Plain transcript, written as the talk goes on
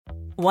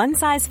One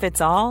size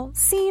fits all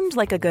seemed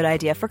like a good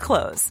idea for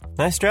clothes.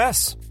 Nice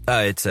dress.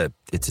 It's a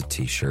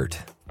t-shirt.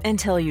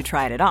 Until you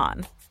tried it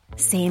on.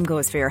 Same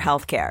goes for your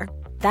healthcare.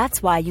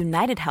 That's why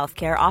United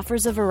Healthcare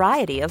offers a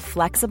variety of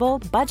flexible,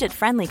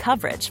 budget-friendly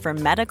coverage for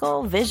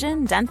medical,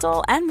 vision,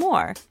 dental, and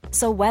more.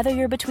 So whether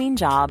you're between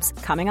jobs,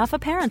 coming off a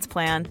parent's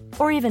plan,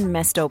 or even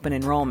missed open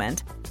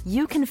enrollment,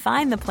 you can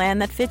find the plan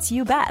that fits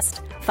you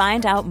best.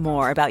 Find out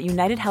more about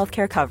United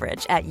Healthcare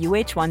coverage at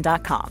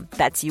uh1.com.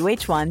 That's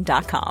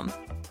uh1.com.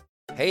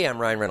 Hey, I'm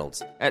Ryan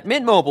Reynolds. At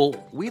Mint Mobile,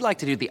 we like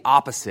to do the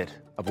opposite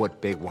of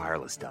what Big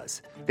Wireless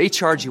does. They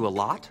charge you a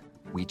lot.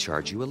 We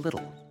charge you a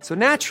little. So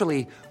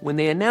naturally, when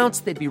they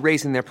announced they'd be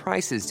raising their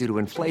prices due to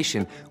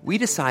inflation, we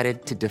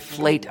decided to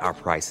deflate our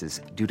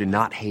prices due to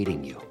not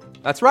hating you.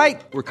 That's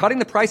right. We're cutting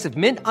the price of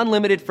Mint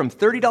Unlimited from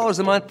 $30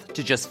 a month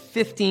to just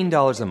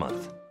 $15 a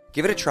month.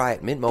 Give it a try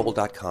at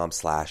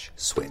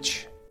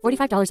mintmobile.com/switch.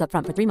 $45 up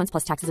front for 3 months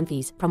plus taxes and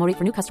fees. Promo rate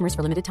for new customers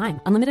for limited time.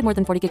 Unlimited more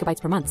than 40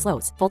 gigabytes per month.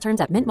 Slows full terms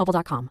at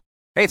mintmobile.com.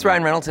 Hey, it's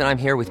Ryan Reynolds, and I'm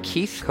here with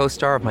Keith,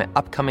 co-star of my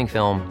upcoming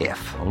film,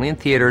 If, only in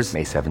theaters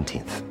May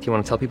 17th. Do you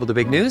want to tell people the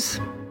big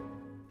news?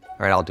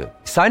 All right, I'll do it.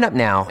 Sign up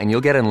now and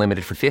you'll get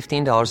unlimited for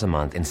 $15 a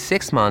month and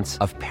 6 months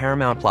of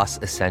Paramount Plus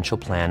Essential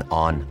Plan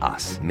on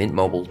us.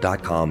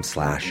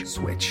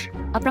 mintmobile.com/switch.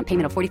 Upfront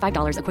payment of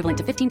 $45 equivalent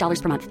to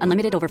 $15 per month.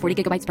 Unlimited over 40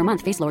 gigabytes per month.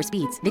 Face lower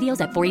speeds.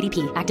 Videos at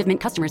 480p. Active Mint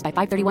customers by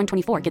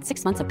 531.24 get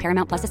 6 months of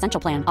Paramount Plus Essential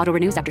Plan. Auto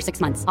renews after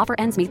 6 months. Offer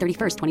ends May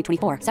 31st,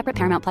 2024. Separate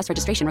Paramount Plus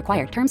registration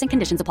required. Terms and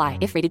conditions apply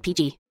if rated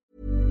PG.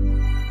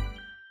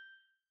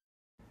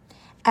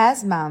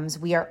 As moms,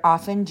 we are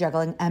often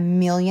juggling a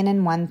million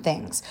and one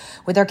things.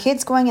 With our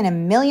kids going in a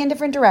million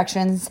different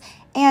directions,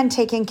 and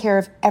taking care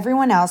of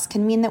everyone else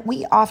can mean that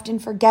we often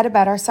forget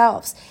about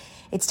ourselves.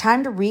 It's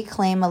time to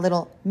reclaim a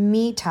little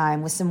me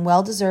time with some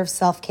well-deserved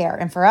self-care.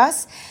 And for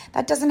us,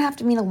 that doesn't have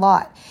to mean a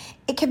lot.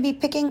 It can be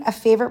picking a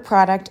favorite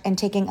product and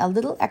taking a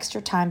little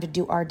extra time to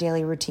do our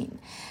daily routine.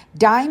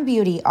 Dime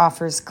Beauty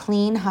offers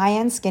clean,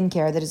 high-end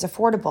skincare that is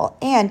affordable,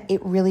 and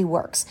it really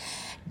works.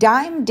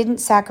 Dime didn't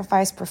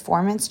sacrifice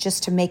performance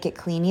just to make it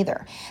clean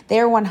either. They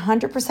are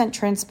 100%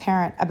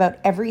 transparent about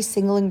every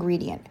single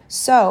ingredient,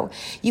 so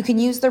you can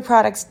use their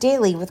products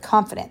daily with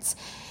confidence.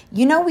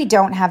 You know we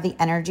don't have the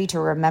energy to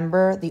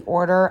remember the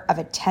order of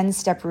a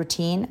 10-step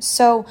routine,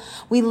 so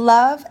we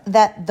love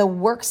that the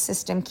work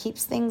system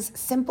keeps things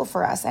simple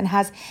for us and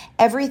has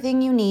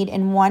everything you need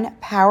in one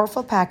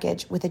powerful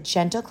package with a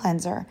gentle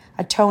cleanser,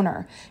 a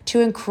toner, 2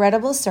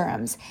 incredible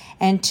serums,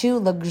 and 2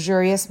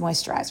 luxurious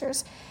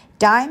moisturizers.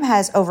 Dime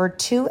has over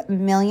 2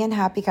 million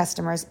happy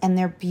customers, and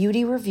their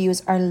beauty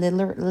reviews are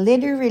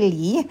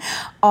literally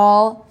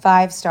all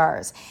 5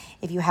 stars.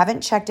 If you haven't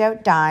checked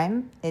out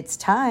Dime, it's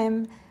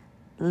time.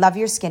 Love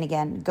your skin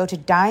again. Go to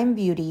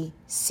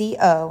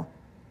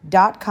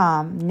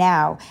dimebeautyco.com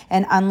now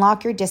and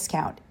unlock your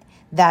discount.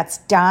 That's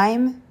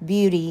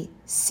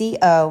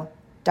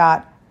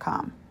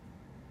dimebeautyco.com.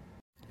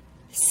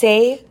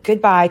 Say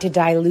goodbye to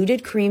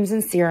diluted creams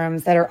and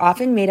serums that are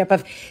often made up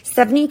of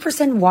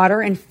 70%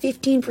 water and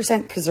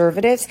 15%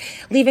 preservatives,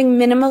 leaving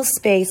minimal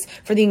space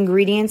for the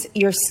ingredients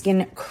your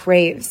skin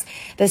craves.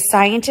 The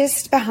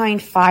scientists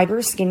behind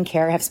Fiber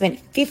Skincare have spent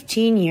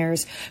 15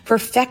 years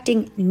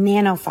perfecting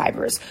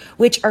nanofibers,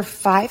 which are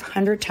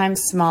 500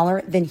 times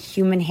smaller than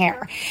human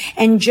hair.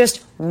 And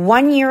just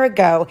 1 year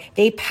ago,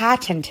 they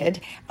patented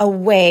a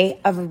way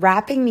of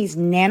wrapping these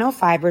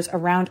nanofibers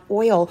around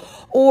oil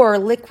or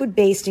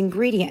liquid-based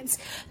ingredients.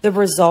 The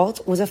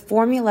result was a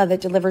formula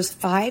that delivers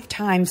 5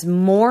 times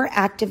more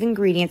active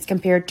ingredients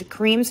compared to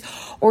creams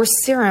or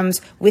serums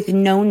with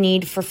no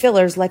need for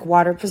fillers like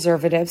water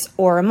preservatives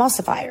or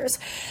emulsifiers.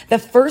 The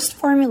first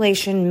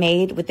formulation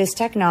made with this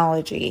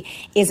technology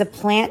is a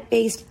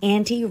plant-based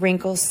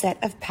anti-wrinkle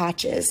set of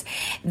patches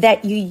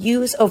that you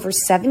use over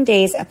 7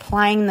 days,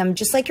 applying them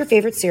just like your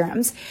favorite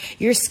serums.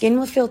 Your skin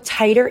will feel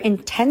tighter in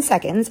 10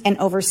 seconds, and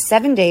over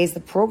 7 days, the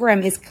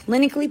program is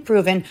clinically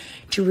proven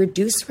to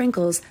reduce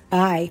wrinkles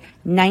by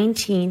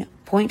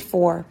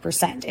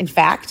 19.4%. In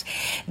fact,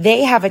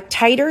 they have a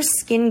tighter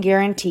skin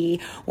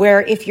guarantee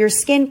where if your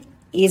skin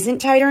isn't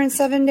tighter in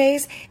 7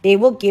 days, they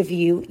will give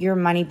you your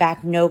money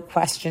back, no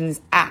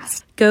questions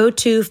asked. Go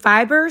to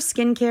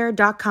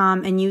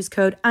fiberskincare.com and use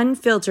code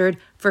UNFILTERED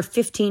for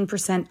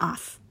 15%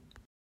 off.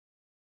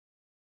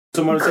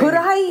 Could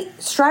I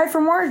strive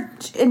for more,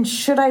 and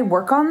should I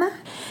work on that?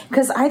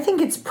 Because I think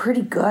it's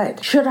pretty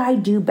good. Should I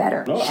do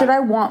better? No, should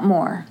I want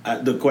more?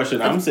 The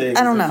question I'm saying,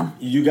 I don't know.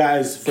 You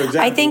guys, for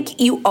example, I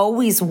think you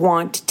always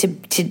want to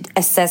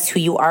assess who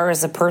you are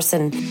as a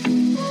person.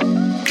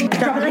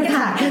 Drop it like it's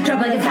hot.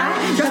 Drop it like it's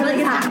hot. Drop it like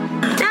it's hot.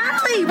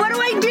 Natalie, what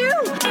do I do?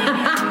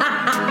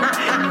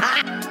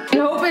 I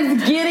hope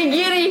it's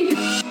giddy.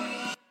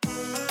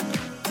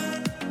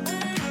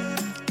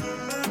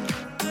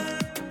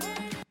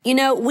 You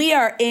know, we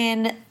are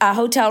in a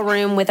hotel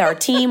room with our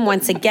team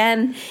once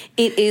again.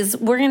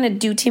 We're going to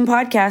do team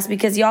podcasts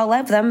because y'all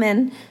love them,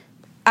 and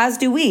As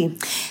do we.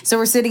 So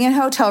we're sitting in a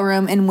hotel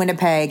room in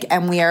Winnipeg,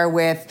 and we are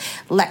with...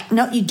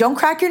 No, you don't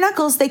crack your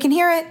knuckles. They can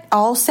hear it.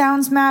 All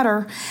sounds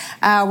matter.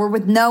 We're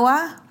with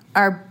Noah,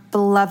 our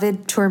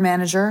beloved tour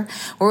manager.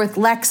 We're with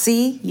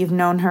Lexi. You've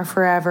known her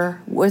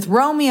forever. With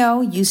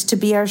Romeo, used to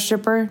be our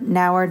stripper,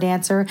 now our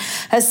dancer.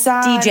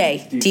 Hassan.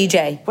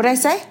 DJ. What did I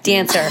say?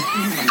 Dancer.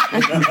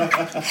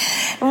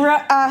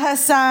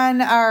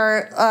 Hassan,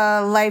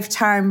 our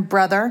lifetime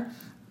brother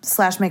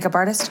 / makeup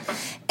artist.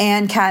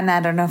 And Kat, and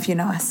I don't know if you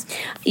know us.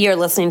 You're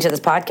listening to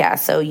this podcast,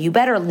 so you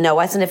better know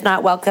us. And if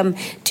not, welcome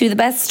to the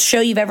best show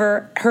you've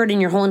ever heard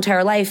in your whole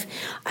entire life.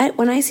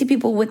 When I see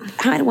people with...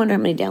 I wonder how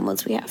many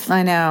downloads we have.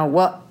 I know.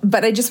 Well,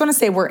 but I just want to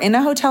say we're in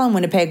a hotel in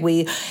Winnipeg.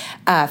 We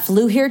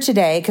flew here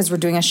today because we're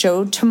doing a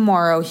show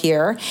tomorrow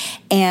here.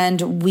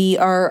 And we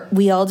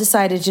all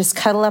decided to just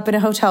cuddle up in a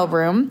hotel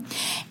room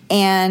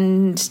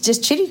and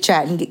just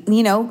chitty-chat. And,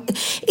 you know,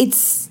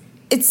 it's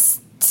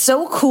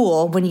so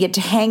cool when you get to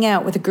hang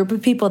out with a group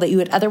of people that you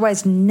would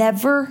otherwise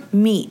never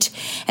meet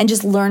and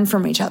just learn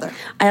from each other.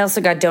 I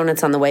also got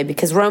donuts on the way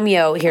because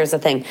Romeo, here's the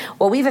thing.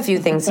 Well, we have a few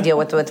things to deal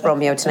with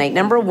Romeo tonight.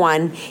 Number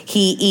one,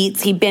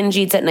 he binge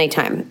eats at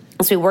nighttime.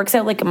 So he works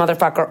out like a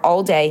motherfucker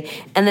all day,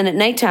 and then at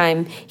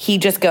nighttime, he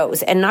just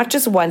goes. And not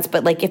just once,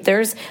 but like if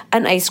there's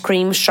an ice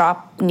cream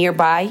shop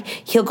nearby,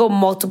 he'll go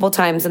multiple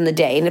times in the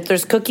day. And if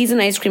there's cookies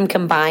and ice cream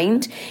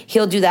combined,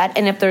 he'll do that.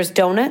 And if there's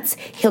donuts,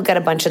 he'll get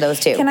a bunch of those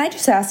too. Can I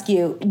just ask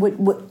you,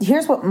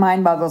 here's what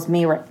mind boggles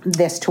me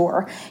this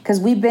tour, because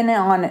we've been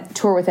on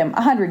tour with him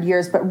 100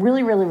 years, but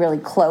really, really, really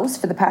close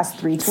for the past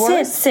 3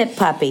 tours. Sit,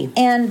 puppy.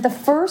 And the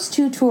first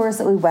 2 tours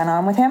that we went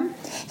on with him,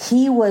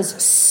 he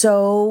was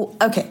so...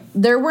 Okay,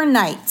 there were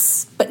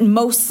nights, but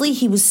mostly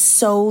he was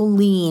so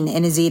lean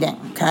in his eating,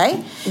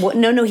 okay? Well,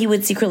 no, he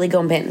would secretly go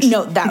and binge.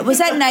 No, that was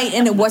at night,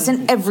 and it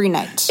wasn't every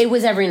night. It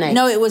was every night.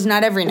 No, it was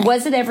not every night.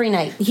 Was it every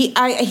night?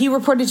 He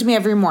reported to me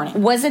every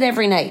morning. Was it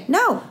every night?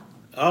 No.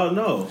 Oh,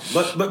 no.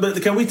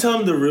 But can we tell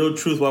him the real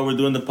truth while we're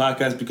doing the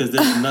podcast? Because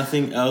there's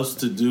nothing else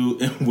to do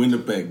in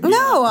Winnipeg.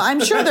 No,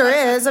 I'm sure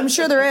there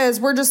is.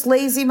 We're just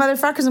lazy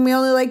motherfuckers, and we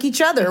only like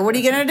each other. What are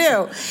you going to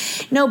do?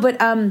 No, but...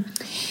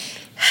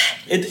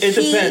 It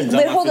depends.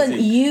 But hold on.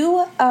 He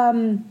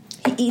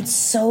eats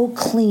so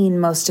clean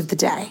most of the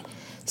day.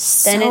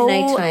 Then at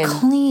nighttime,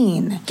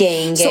 clean.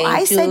 Gang, so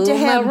I said to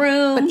him,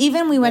 room. But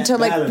even we went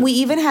we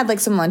even had like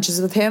some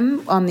lunches with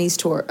him on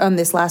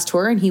this last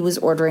tour, and he was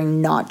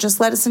ordering not just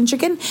lettuce and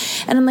chicken.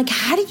 And I'm like,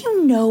 how do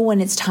you know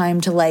when it's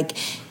time to like,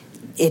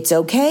 it's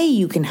okay,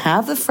 you can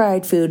have the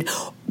fried food,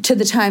 to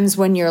the times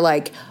when you're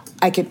like,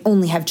 I can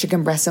only have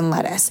chicken breast and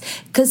lettuce?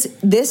 Because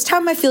this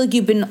time I feel like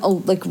you've been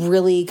like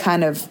really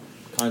kind of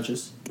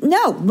conscious.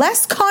 No,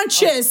 less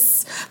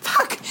conscious.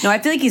 Fuck. No, I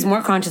feel like he's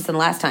more conscious than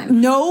last time.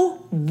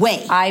 No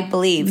way. I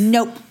believe.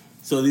 Nope.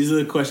 So these are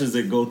the questions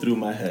that go through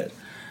my head.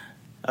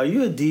 Are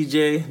you a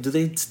DJ? Do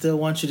they still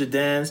want you to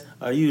dance?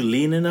 Are you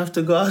lean enough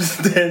to go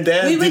out and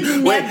dance? We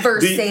would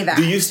never say that.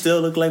 Do you still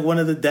look like one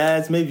of the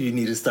dads? Maybe you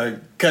need to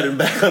start cutting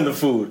back on the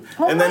food.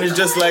 And then it's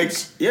just like,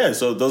 yeah,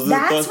 so those are the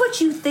thoughts. That's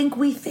what you think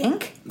we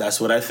think? That's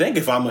what I think.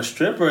 If I'm a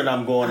stripper and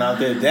I'm going out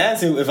there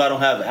dancing, if I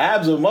don't have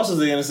abs or muscles,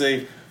 they're going to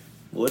say,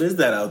 what is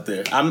that out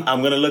there? I'm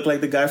going to look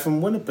like the guy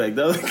from Winnipeg,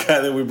 the other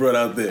guy that we brought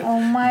out there. Oh,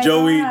 my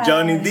God.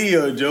 Johnny D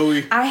or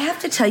Joey. I have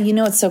to tell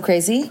you, it's so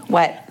crazy?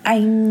 What? I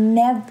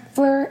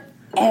never,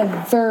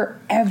 ever,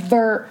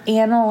 ever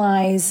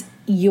analyze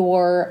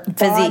your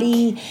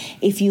body,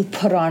 if you've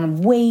put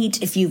on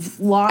weight, if you've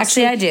lost...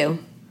 Actually, I do.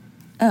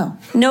 Oh.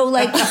 No,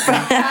 like...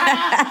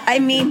 I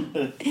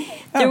mean,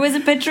 there was a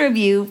picture of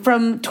you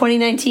from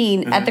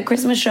 2019 at the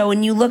Christmas show,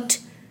 and you looked...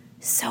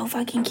 so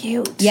fucking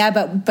cute. Yeah,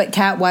 but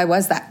Kat, why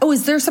was that? Oh,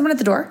 is there someone at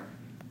the door?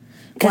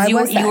 Because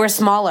you were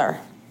smaller.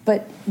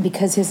 But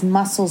because his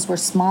muscles were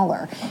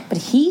smaller. But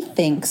he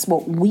thinks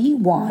what we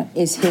want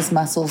is his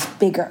muscles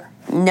bigger.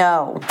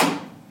 No.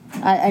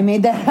 I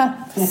made that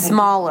up.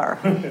 Smaller.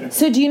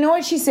 So do you know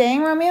what she's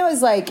saying, Romeo?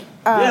 Is like...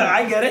 yeah,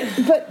 I get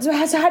it. But so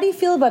how do you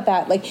feel about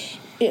that? Like,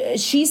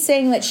 she's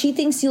saying that she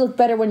thinks you look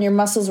better when your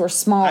muscles were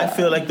smaller. I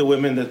feel like the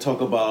women that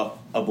talk about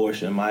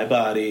abortion, my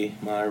body,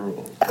 my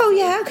rules. Oh,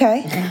 yeah,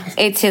 okay.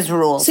 It's his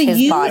rules, so his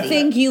you body.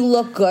 think you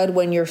look good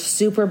when you're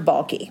super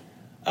bulky?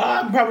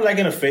 I'm probably like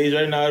in a phase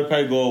right now. It'll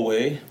probably go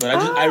away. But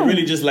I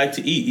really just like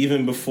to eat.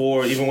 Even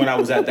when I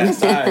was at that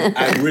size,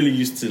 I really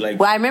used to like...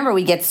 Well, I remember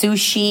we get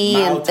sushi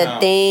and the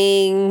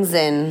things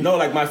and... No,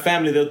 like my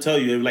family, they'll tell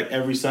you, like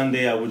every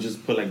Sunday I would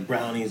just put like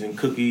brownies and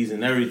cookies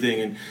and everything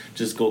and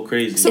just go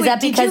crazy. So is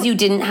that because you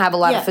didn't have a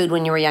lot of food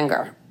when you were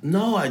younger?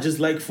 No, I just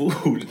like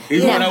food.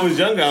 Even when I was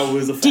younger, I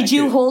was a fat Did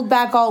you kid. hold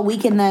back all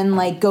week and then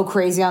like go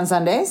crazy on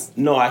Sundays?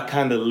 No, I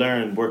kind of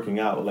learned working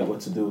out, like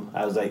what to do.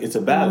 I was like, it's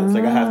a balance.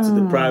 Like I have to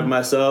deprive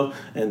myself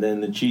and then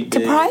the cheat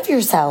day. Deprive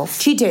yourself.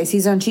 Cheat days.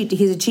 He's a cheat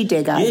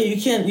day guy. Yeah,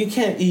 you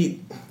can't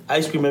eat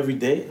ice cream every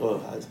day. Or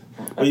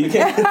you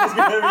can't eat ice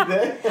cream every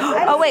day.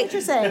 Oh, wait. What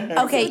you're saying.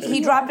 Okay, he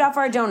dropped off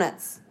our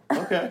donuts.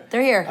 Okay.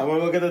 They're here. I'm going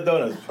to go get the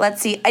donuts.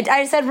 Let's see.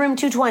 I said room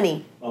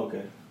 220.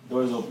 Okay.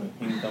 Door's open.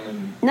 You can come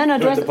in. No,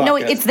 doors. No,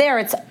 it's there.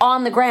 It's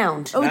on the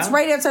ground. Oh, it's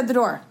right outside the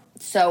door.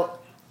 So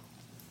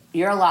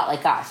you're a lot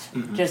like us,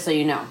 just so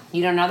you know.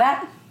 You don't know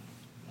that?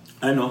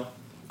 I know.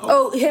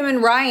 Oh, him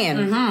and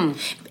Ryan.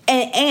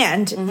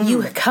 And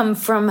you come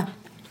from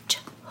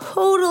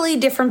totally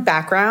different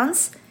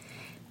backgrounds,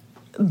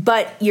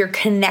 but your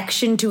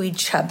connection to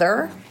each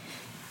other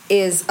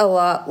is a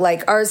lot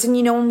like ours. And,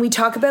 when we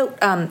talk about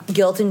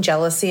guilt and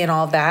jealousy and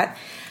all that,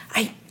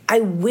 I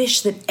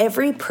wish that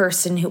every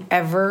person who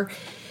ever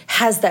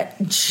has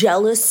that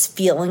jealous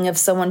feeling of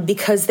someone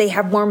because they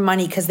have more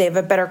money, because they have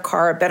a better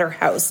car, a better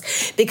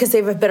house, because they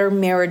have a better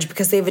marriage,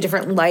 because they have a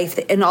different life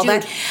and all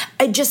that.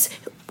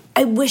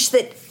 I wish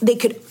that they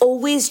could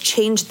always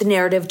change the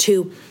narrative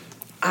to,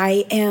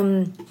 I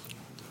am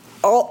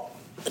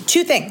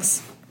two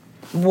things.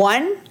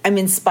 One, I'm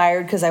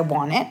inspired because I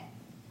want it.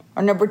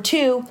 Or number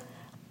two,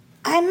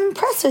 I'm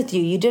impressed with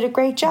you. You did a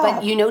great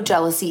job. But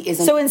jealousy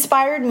isn't... So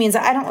inspired means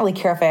I don't really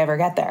care if I ever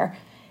get there.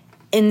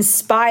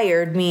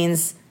 Inspired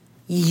means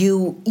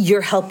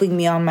you're helping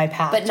me on my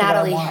path. But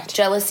Natalie,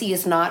 jealousy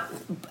is not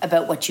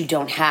about what you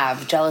don't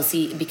have.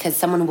 Jealousy, because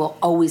someone will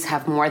always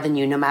have more than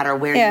you no matter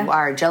where you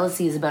are.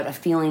 Jealousy is about a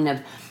feeling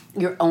of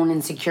your own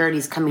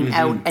insecurities coming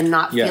out and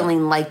not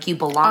feeling like you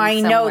belong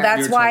somewhere. know,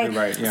 that's why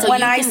right, so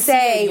when I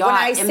say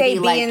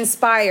be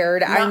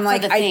inspired, I'm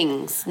like...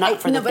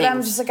 Not for the things. But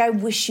I'm just like, I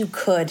wish you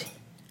could.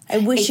 I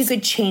wish you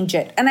could change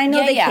it. And I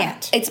know they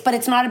can't. But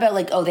it's not about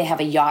like, oh, they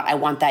have a yacht, I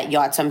want that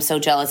yacht, so I'm so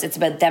jealous. It's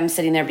about them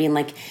sitting there being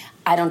like,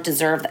 I don't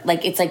deserve that.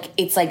 Like it's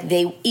like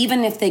they,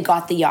 even if they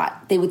got the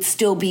yacht, they would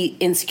still be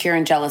insecure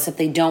and jealous if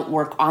they don't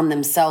work on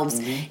themselves.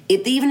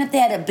 Even if they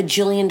had $1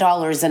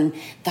 bajillion and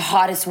the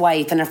hottest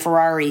wife and a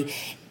Ferrari,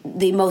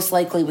 they most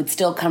likely would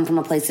still come from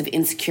a place of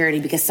insecurity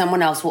because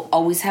someone else will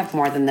always have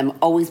more than them,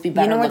 always be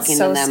better looking than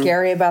them. What's so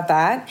scary about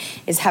that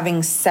is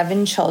having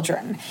 7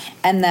 children,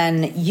 and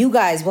then you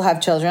guys will have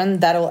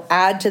children that'll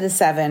add to the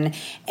 7,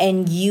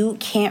 and you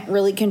can't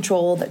really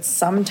control that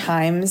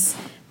sometimes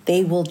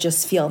they will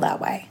just feel that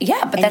way.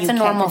 Yeah, but that's a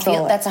normal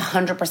feeling. That's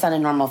 100% a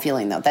normal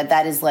feeling, though.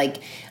 That is like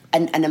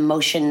an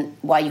emotion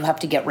why you have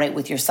to get right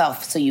with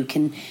yourself so you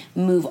can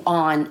move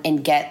on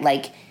and get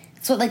like...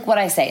 So like what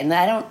I say, and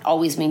I don't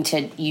always mean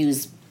to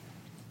use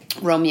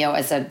Romeo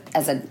as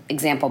an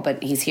example,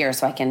 but he's here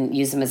so I can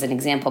use him as an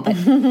example. But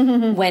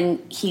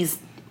when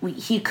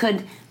he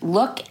could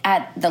look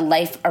at the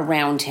life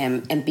around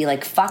him and be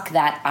like, fuck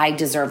that, I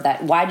deserve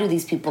that. Why do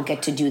these people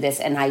get to do this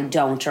and I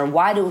don't? Or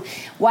why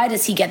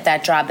does he get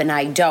that job and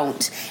I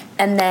don't?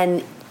 And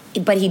then,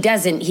 but he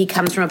doesn't. He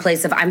comes from a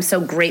place of, I'm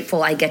so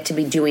grateful I get to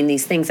be doing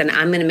these things and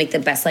I'm going to make the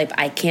best life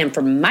I can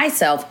for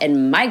myself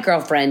and my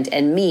girlfriend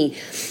and me,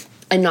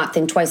 and not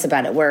think twice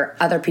about it, where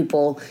other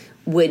people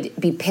would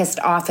be pissed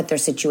off at their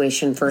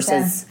situation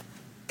versus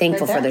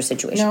thankful for their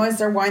situation. No, is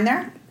there wine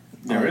there?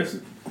 There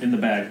is, in the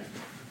bag.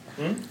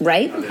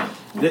 Right?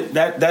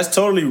 That's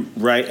totally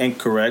right and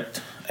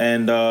correct.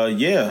 And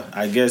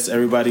I guess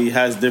everybody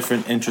has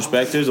different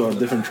introspectives or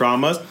different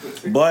traumas.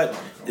 But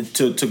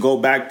to go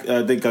back,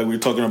 I think we were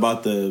talking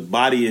about the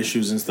body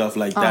issues and stuff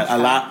like that. A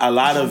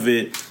lot of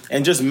it,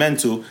 and just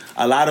mental,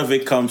 a lot of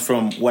it comes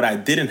from what I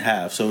didn't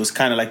have. So it's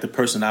kind of like the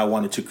person I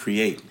wanted to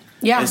create.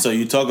 Yeah. And so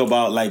you talk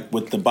about like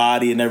with the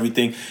body and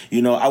everything,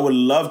 I would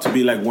love to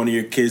be like one of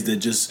your kids that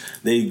just,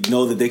 they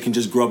know that they can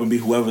just grow up and be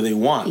whoever they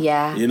want.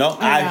 Yeah.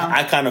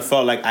 I kind of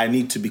felt like I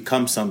need to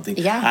become something.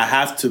 Yeah. I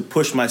have to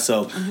push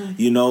myself, and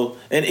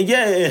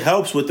it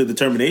helps with the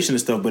determination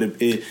and stuff, but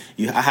I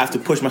have to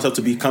push myself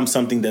to become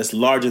something that's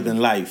larger than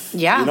life.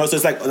 Yeah. So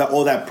it's like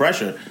all that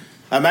pressure.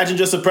 Imagine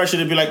just the pressure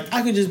to be like,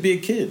 I could just be a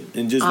kid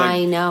and just like,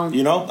 I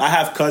know. I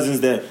have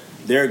cousins that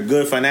they're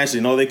good financially,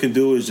 and all they can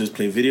do is just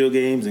play video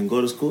games and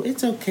go to school.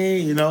 It's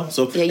okay,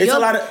 So it's a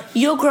lot of...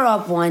 You'll grow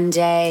up one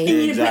day.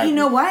 Exactly. But you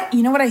know what?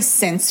 You know what I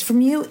sense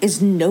from you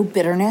is no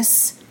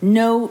bitterness.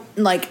 No,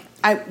 like,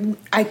 I should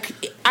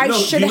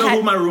have... Do you know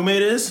who my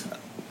roommate is?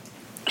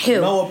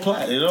 Who? Noah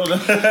Platt.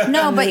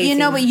 No, but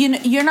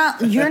you're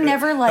not. You're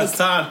never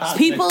like...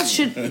 People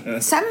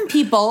should... Some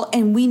people,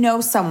 and we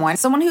know someone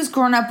who's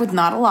grown up with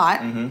not a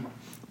lot,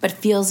 but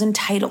feels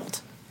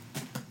entitled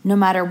no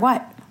matter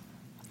what.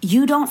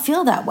 You don't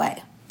feel that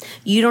way.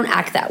 You don't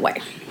act that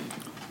way.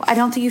 I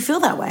don't think you feel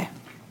that way.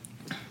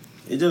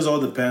 It just all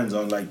depends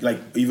on like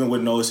even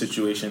with Noah's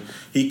situation,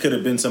 he could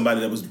have been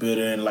somebody that was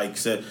bitter and like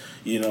said,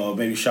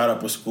 maybe shot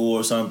up a school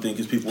or something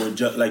because people were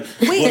just like.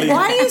 Wait,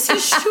 why is he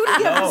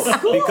shooting up a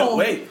school?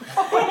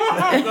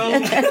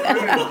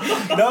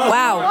 No.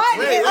 Wow. What?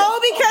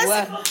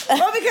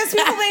 Because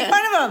people make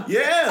fun of him.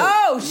 Yeah.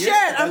 Oh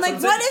shit! I'm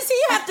like, what does he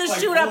have to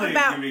shoot up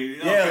about?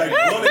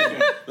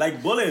 Yeah,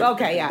 like bullying.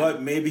 Okay, yeah.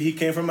 But maybe he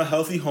came from a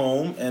healthy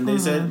home, and they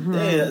said,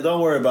 "Hey,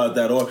 don't worry about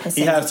that." Or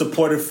he has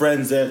supportive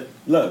friends that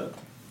look.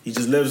 He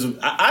just lives.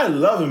 I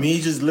love him. He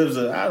just lives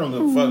I don't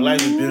give a fuck.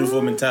 Life is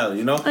beautiful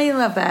mentality, I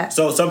love that.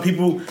 So some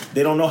people,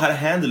 they don't know how to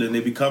handle it and they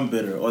become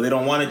bitter. Or they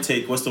don't want to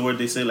take, what's the word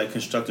they say, like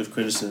constructive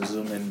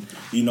criticism and,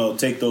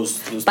 take those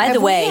By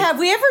the way. Have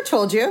we ever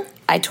told you?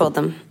 I told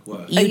them.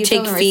 What? You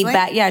take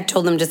feedback. Yeah, I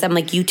told them I'm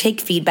like, you take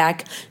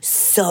feedback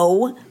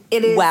so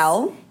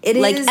well. It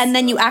like, is. and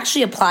then you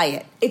actually apply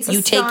it. It's you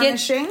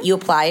astonishing. take it, you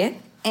apply it.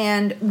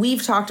 and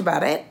we've talked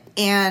about it.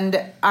 And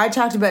I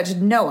talked about it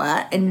to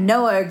Noah, and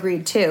Noah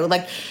agreed too.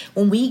 Like,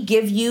 when we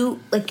give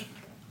you, like,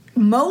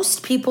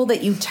 most people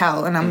that you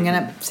tell, and I'm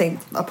going to say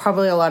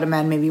probably a lot of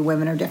men, maybe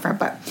women are different,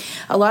 but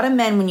a lot of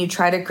men, when you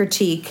try to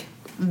critique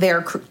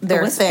their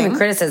thing.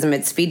 Criticism,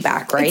 it's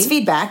feedback, right? It's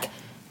feedback.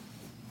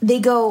 They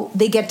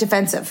get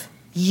defensive.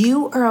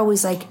 You are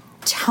always like,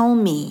 tell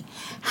me,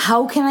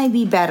 how can I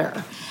be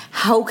better?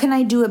 How can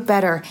I do it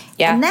better?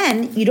 Yeah. And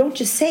then you don't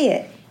just say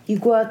it. You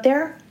go out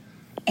there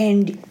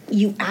and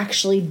you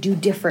actually do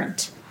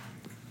different.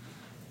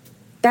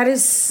 That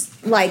is,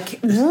 like,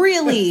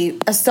 really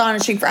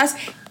astonishing for us.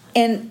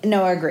 And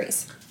Noah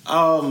agrees.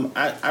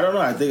 I don't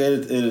know. I think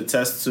it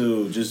attests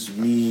to just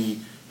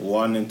me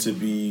wanting to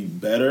be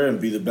better and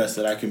be the best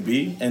that I can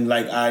be. And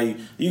like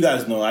you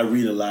guys know, I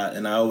read a lot,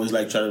 and I always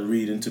like try to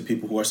read into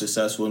people who are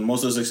successful. And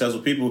most of the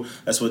successful people,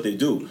 that's what they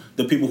do.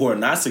 The people who are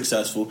not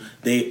successful,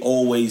 they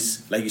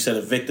always, like you said,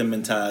 a victim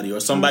mentality, or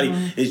somebody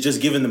is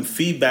just giving them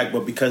feedback,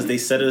 but because they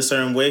said it a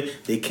certain way,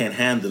 they can't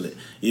handle it.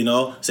 You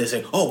know, so they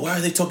say, "Oh, why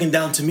are they talking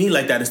down to me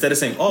like that?" Instead of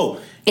saying, "Oh,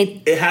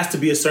 it has to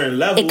be a certain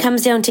level." It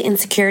comes down to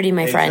insecurity,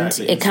 my friend.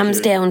 It comes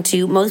down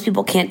to most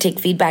people can't take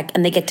feedback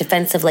and they get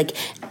defensive. Like,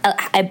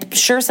 I'm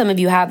sure some of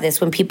you have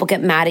this when people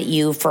get mad at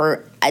you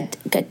for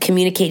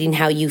communicating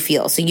how you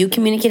feel. So you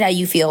communicate how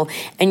you feel,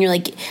 and you're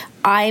like,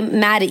 "I'm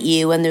mad at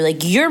you," and they're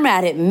like, "You're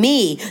mad at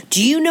me.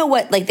 Do you know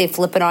what?" Like, they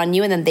flip it on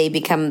you, and then they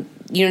become,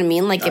 you know what I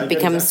mean? Like, it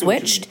becomes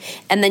switched,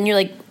 and then you're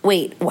like,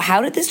 "Wait,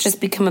 how did this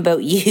just become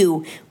about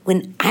you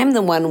when I'm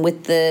the one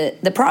with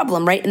the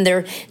problem?" Right? And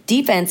their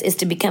defense is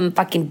to become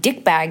fucking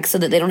dickbags so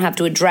that they don't have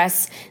to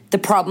address the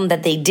problem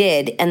that they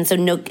did, and so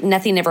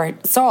nothing ever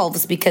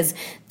solves because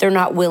they're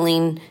not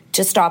willing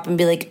to stop and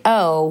be like,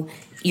 "Oh,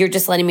 you're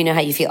just letting me know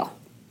how you feel."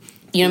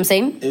 You know what I'm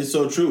saying? It's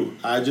so true.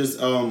 I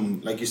just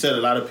like you said,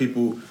 a lot of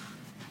people.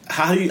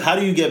 How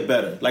do you get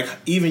better? Like,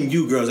 even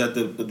you girls at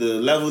the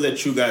level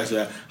that you guys are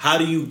at, how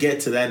do you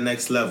get to that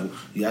next level?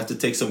 You have to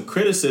take some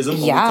criticism.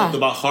 When we talked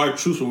about hard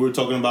truths, when we were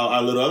talking about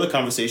our little other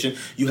conversation,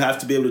 you have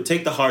to be able to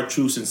take the hard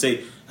truths and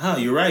say, "Oh,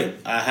 you're right.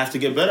 I have to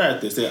get better at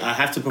this. I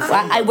have to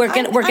perform."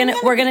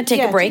 We're gonna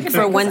take a break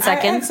for 1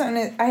 second.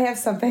 I have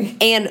something.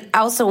 And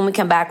also, when we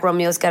come back,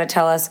 Romeo's got to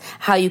tell us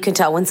how you can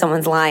tell when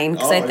someone's lying.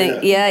 Because I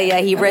think,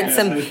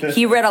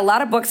 he read a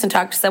lot of books and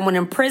talked to someone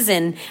in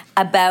prison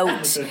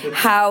about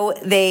how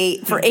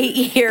for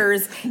 8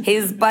 years,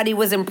 his buddy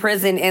was in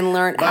prison and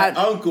learned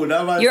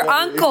your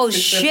uncle,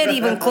 shit,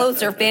 even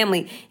closer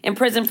family, in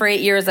prison for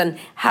 8 years on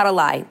how to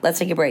lie. Let's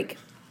take a break.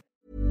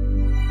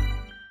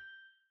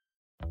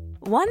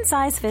 One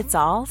size fits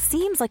all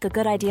seems like a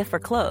good idea for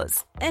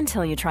clothes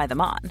until you try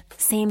them on.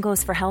 Same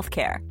goes for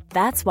healthcare.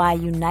 That's why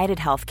United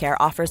Healthcare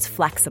offers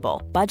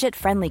flexible,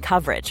 budget-friendly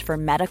coverage for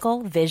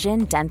medical,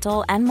 vision,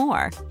 dental, and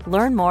more.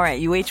 Learn more at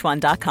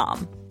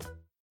uh1.com.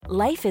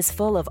 Life is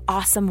full of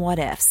awesome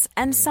what-ifs,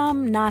 and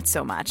some not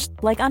so much,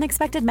 like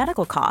unexpected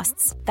medical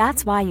costs.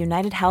 That's why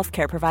United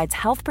Healthcare provides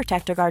Health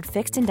Protector Guard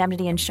fixed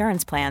indemnity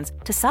insurance plans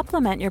to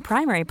supplement your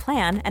primary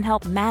plan and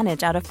help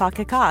manage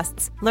out-of-pocket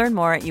costs. Learn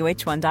more at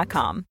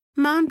uh1.com.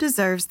 Mom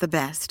deserves the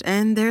best,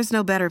 and there's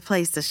no better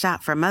place to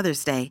shop for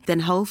Mother's Day than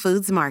Whole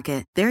Foods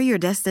Market. They're your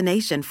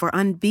destination for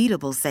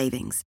unbeatable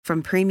savings,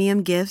 from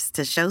premium gifts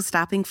to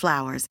show-stopping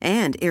flowers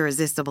and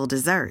irresistible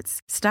desserts.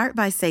 Start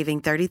by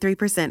saving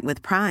 33%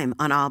 with Prime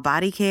on all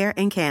body care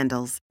and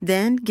candles.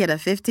 Then get a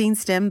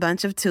 15-stem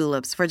bunch of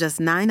tulips for just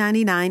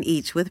 $9.99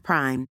 each with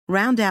Prime.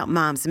 Round out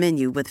Mom's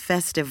menu with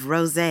festive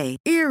rosé,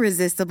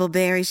 irresistible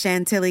berry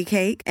chantilly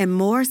cake, and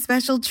more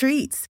special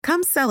treats.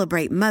 Come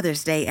celebrate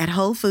Mother's Day at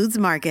Whole Foods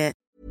Market.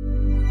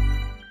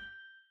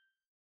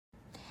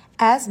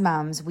 As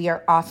moms, we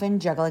are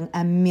often juggling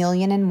a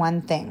million and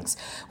one things.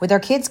 With our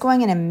kids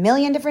going in a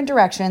million different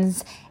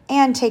directions,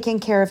 and taking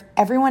care of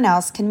everyone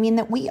else can mean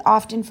that we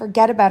often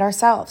forget about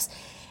ourselves.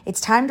 It's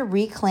time to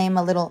reclaim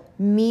a little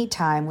me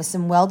time with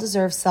some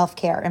well-deserved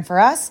self-care. And for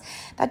us,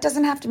 that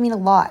doesn't have to mean a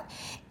lot.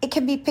 It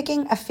can be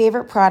picking a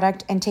favorite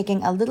product and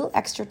taking a little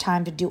extra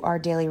time to do our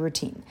daily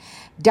routine.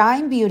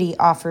 Dime Beauty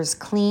offers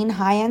clean,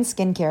 high-end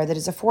skincare that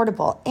is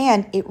affordable,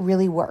 and it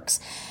really works.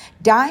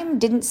 Dime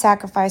didn't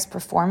sacrifice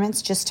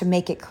performance just to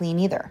make it clean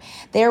either.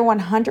 They are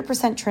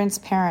 100%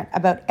 transparent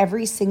about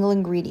every single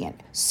ingredient,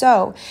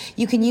 so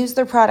you can use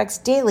their products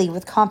daily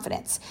with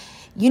confidence.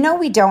 You know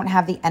we don't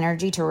have the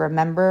energy to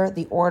remember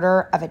the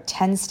order of a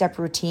 10-step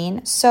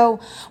routine,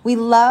 so we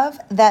love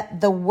that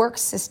the work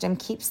system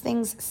keeps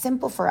things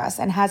simple for us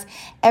and has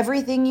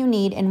everything you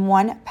need in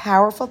one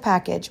powerful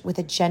package with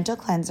a gentle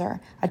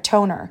cleanser, a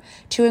toner,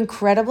 2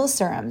 incredible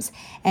serums,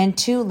 and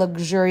 2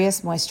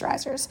 luxurious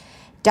moisturizers.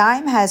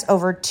 Dime has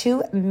over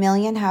 2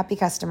 million happy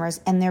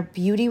customers, and their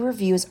beauty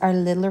reviews are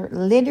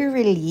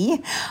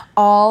literally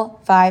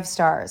all 5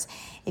 stars.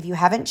 If you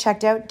haven't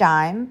checked out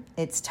Dime,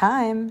 it's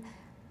time.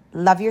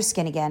 Love your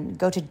skin again.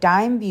 Go to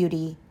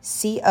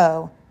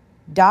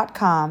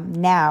dimebeautyco.com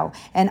now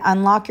and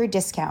unlock your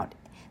discount.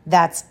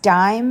 That's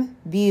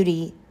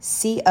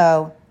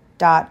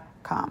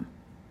dimebeautyco.com.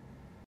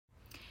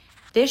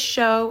 This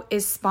show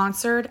is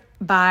sponsored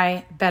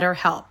by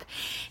BetterHelp.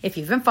 If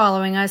you've been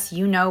following us,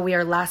 you know we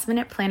are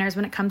last-minute planners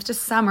when it comes to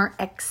summer,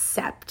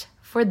 except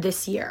for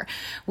this year.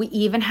 We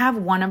even have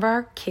one of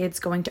our kids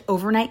going to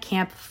overnight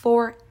camp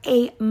for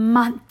a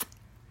month,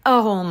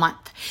 a whole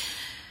month.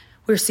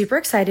 We're super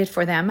excited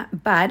for them,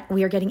 but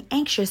we are getting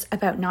anxious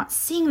about not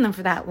seeing them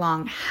for that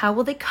long. How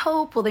will they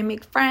cope? Will they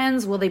make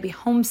friends? Will they be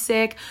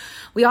homesick?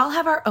 We all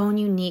have our own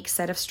unique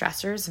set of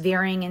stressors,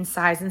 varying in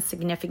size and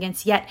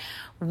significance, yet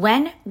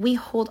when we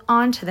hold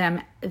on to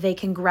them, they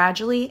can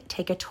gradually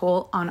take a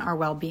toll on our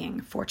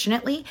well-being.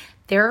 Fortunately,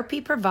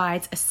 therapy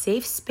provides a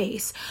safe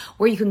space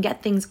where you can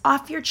get things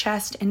off your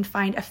chest and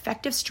find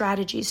effective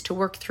strategies to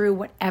work through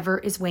whatever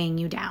is weighing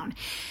you down.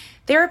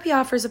 Therapy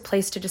offers a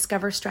place to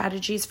discover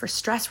strategies for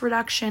stress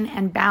reduction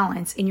and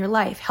balance in your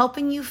life,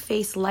 helping you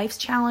face life's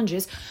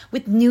challenges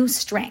with new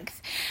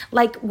strength.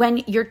 Like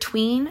when your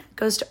tween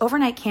goes to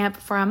overnight camp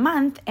for a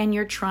month and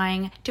you're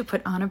trying to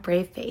put on a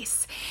brave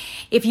face.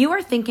 If you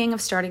are thinking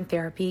of starting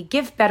therapy,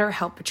 give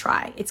BetterHelp a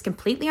try. It's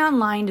completely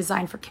online,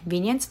 designed for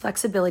convenience,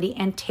 flexibility,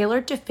 and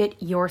tailored to fit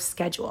your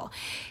schedule.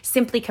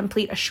 Simply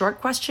complete a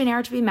short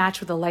questionnaire to be matched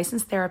with a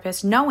licensed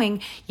therapist,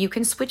 knowing you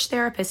can switch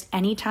therapists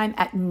anytime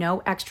at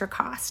no extra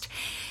cost.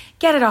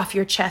 Get it off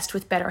your chest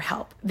with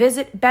BetterHelp.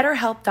 Visit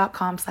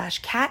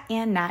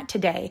betterhelp.com/catandnat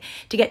today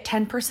to get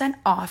 10%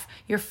 off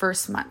your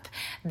first month.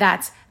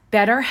 That's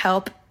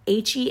BetterHelp,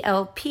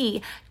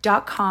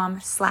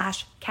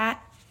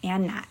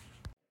 HELP.com/catandnat.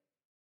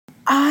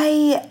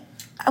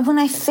 When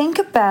I think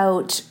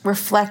about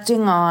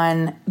reflecting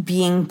on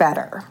being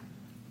better,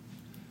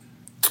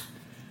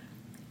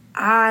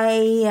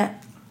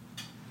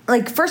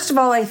 first of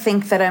all, I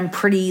think that I'm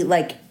pretty,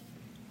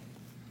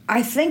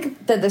 I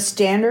think that the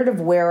standard of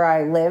where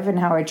I live and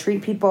how I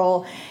treat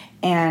people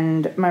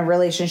and my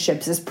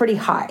relationships is pretty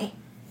high.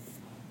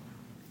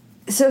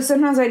 So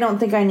sometimes I don't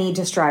think I need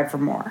to strive for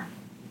more.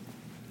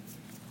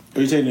 Are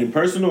you saying in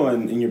personal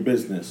and in your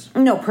business?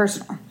 No,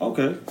 personal.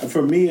 Okay.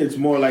 For me, it's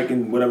more like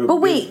in whatever.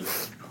 But wait,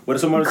 what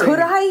is someone saying? Could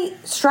I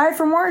strive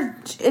for more,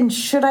 and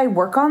should I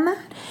work on that?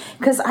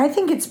 Because I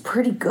think it's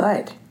pretty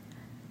good.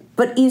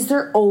 But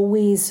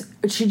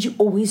should you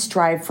always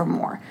strive for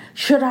more?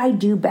 Should I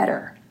do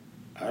better?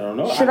 I don't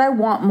know. Should I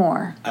want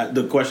more?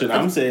 The question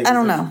I'm saying I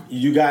don't know.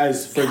 You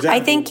guys, for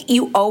example. I think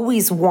you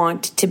always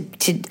want to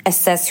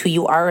assess who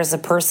you are as a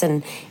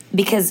person,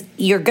 because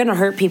you're going to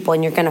hurt people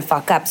and you're going to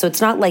fuck up. So it's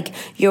not like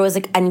you're always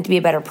like, I need to be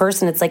a better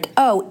person. It's like,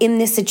 oh, in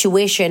this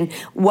situation,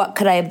 what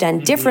could I have done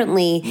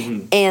differently?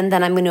 Mm-hmm. And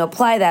then I'm going to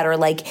apply that. Or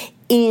like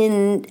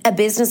in a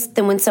business,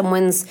 then when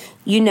someone's,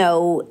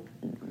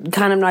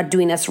 kind of not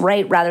doing us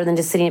right, rather than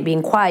just sitting and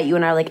being quiet. You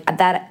and I are like,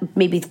 that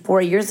maybe 4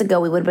 years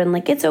ago, we would have been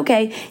like, it's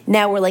okay.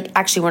 Now we're like,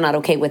 actually, we're not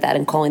okay with that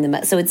and calling them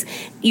out. So it's,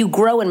 you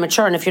grow and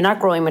mature. And if you're not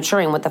growing and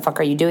maturing, what the fuck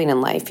are you doing in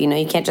life? You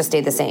can't just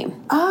stay the same.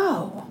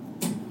 Oh.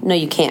 No,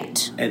 you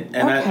can't. And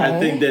okay. I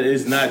think that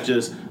it's not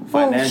just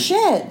financial.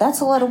 Oh, shit.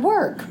 That's a lot of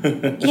work.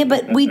 Yeah,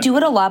 but we do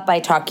it a lot by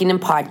talking in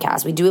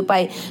podcasts. We do it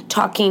by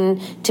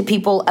talking to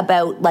people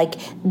about,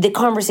 the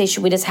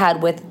conversation we just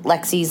had with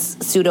Lexi's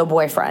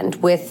pseudo-boyfriend,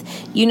 with,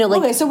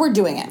 Okay, so we're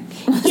doing it.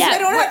 Yeah. I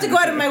don't have to go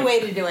out of my way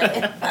to do it.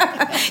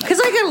 Because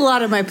I get a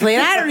lot on my plate.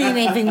 I don't need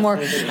anything more.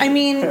 I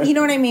mean, you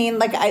know what I mean?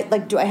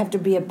 Do I have to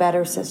be a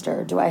better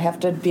sister? Do I have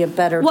to be a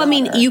better daughter? I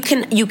mean, you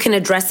can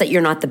address that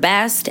you're not the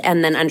best,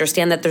 and then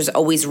understand that there's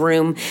always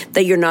room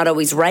that you're not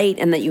always right,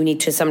 and that you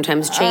need to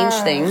sometimes change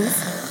things.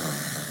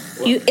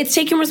 It's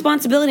taking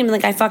responsibility and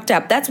being like, I fucked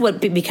up. That's what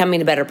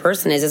becoming a better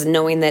person is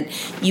knowing that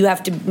you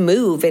have to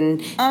move and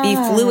be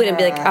fluid and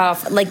be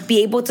like,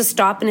 be able to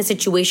stop in a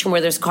situation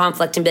where there's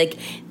conflict and be like,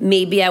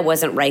 maybe I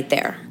wasn't right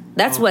there.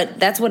 That's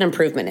what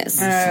improvement is.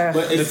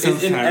 But it's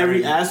in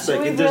every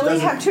aspect. Do we really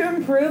have to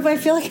improve? I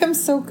feel like I'm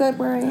so good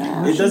where I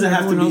am. It doesn't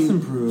have to be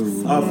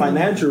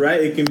financial,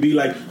 right? It can be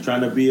like trying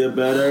to be a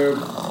better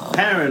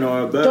parent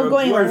or a better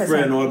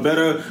boyfriend or a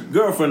better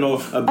girlfriend or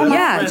a better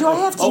friend. Do I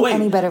have to do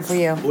any better for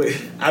you?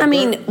 I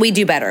mean, we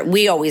do better.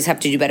 We always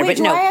have to do better. Wait,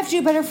 but do I have to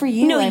do better for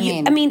you? No,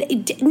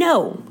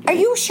 no. Are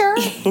you sure?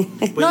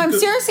 No, I'm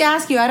seriously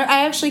asking you.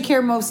 I actually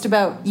care most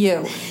about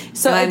you.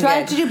 So do I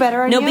have to do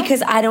better on you? No,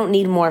 because I don't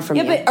need more from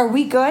you. Yeah, but are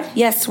we good?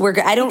 Yes, we're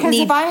good. I don't need...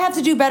 Because if I have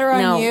to do better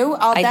on you,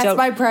 that's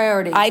my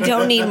priority. I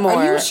don't need more.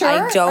 Are you sure?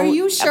 Are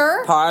you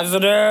sure?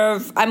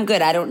 Positive. I'm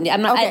good. I don't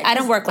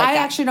work like that. I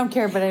actually don't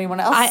care about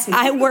anyone else.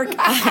 I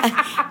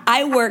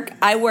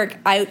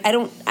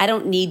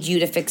don't need you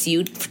to fix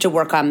you to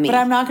work on me. But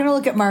I'm not going to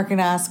look at Mark and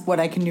ask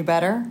what I can do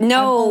better.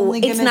 No,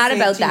 it's not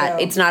about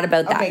that. It's not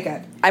about that. Okay,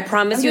 good. I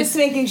promise you. I'm just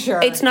making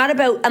sure. It's not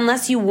about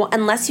unless you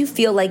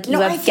feel like you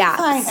have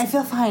gaps. I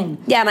feel fine.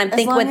 Yeah, and I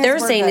think what they're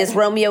saying is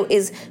Romeo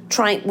is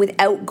trying,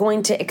 without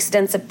going to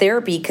extensive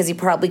therapy, because he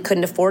probably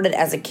couldn't afford it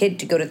as a kid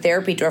to go to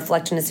therapy to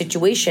reflect on a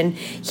situation.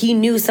 He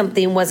knew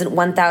something wasn't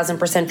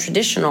 1,000%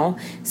 traditional,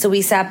 so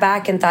he sat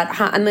back and thought,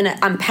 I'm going to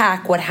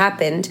unpack what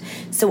happened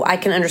so I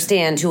can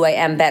understand who I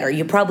am better.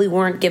 You probably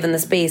weren't given the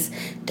space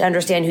to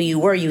understand who you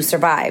were, you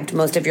survived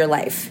most of your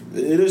life.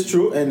 It is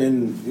true. And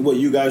then what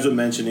you guys were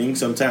mentioning,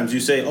 sometimes you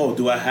say, oh,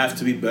 do I have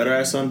to be better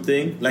at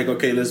something? Like,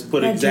 okay, let's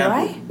put an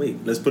example.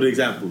 Let's put an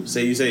example.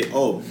 Say you say,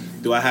 oh,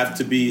 do I have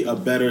to be a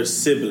better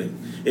sibling?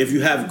 If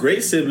you have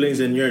great siblings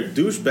and you're a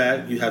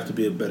douchebag, you have to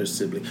be a better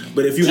sibling.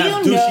 But if you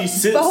have douchey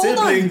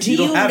siblings, you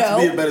don't have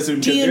to be a better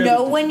sibling. Do you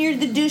know when you're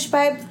the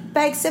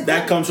douchebag sibling?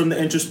 That comes from the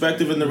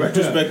introspective and the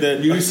retrospect.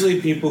 That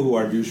usually people who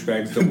are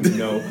douchebags don't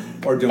know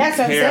or don't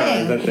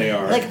care that they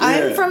are. Like,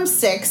 I'm from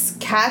 6,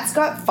 Kat's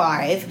got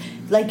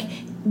 5. Like,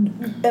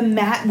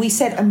 we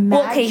said imagine.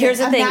 Well, okay, here's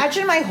the thing.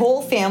 Imagine my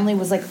whole family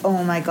was like,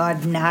 oh my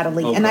God,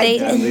 Natalie. Oh, and I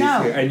didn't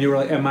know. And you were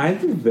like, am I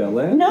the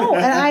villain? No,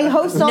 and I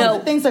host all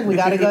the things like, we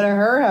got to go to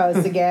her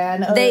house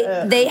again.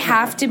 They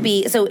have to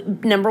be, so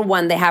number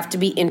one, they have to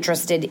be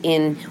interested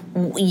in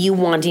you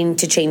wanting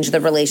to change the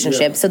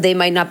relationship. Yeah. So they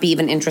might not be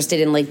even interested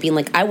in like being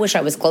like, I wish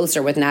I was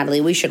closer with Natalie.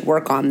 We should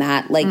work on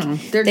that. Like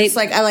they're just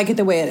like, I like it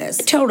the way it is.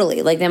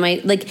 Totally. Like they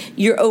might, like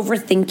you're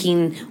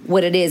overthinking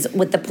what it is.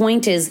 What the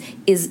point is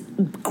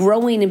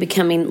growing and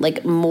becoming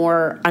like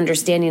more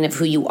understanding of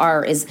who you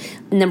are is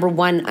number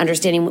one,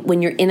 understanding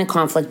when you're in a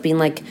conflict, being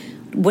like,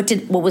 what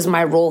was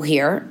my role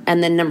here?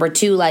 And then number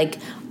two, like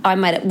I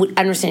might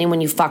understanding when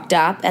you fucked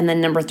up. And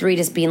then number three,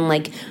 just being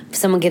like, if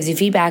someone gives you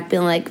feedback,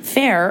 being like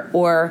fair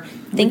or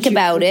think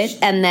about it.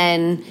 And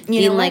then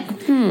being like,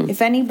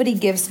 if anybody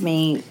gives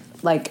me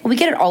like, we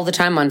get it all the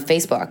time on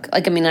Facebook.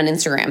 Like, I mean, on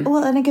Instagram.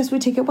 Well, and I guess we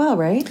take it well,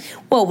 right?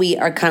 Well, we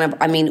are kind of,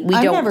 I mean,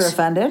 I'm never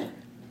offended.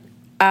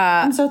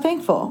 I'm so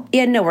thankful.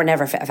 Yeah, no, we're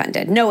never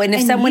offended. No, and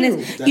if someone is,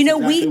 that's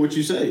exactly what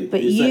you say.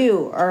 But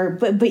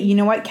but you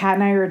know what? Kat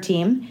and I are a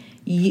team.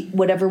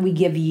 Whatever we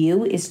give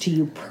you is to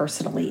you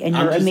personally, and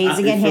you're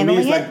amazing at handling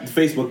it. For me, it's like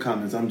Facebook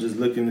comments. I'm just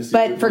looking to see.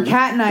 But for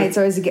Kat and I,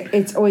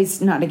 it's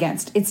always not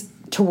against. It's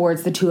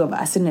towards the two of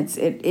us, and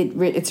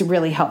it's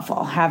really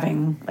helpful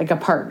having like a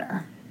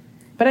partner.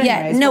 But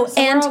anyways,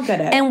 we're all good at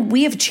it. And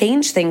we have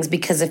changed things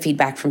because of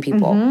feedback from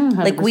people.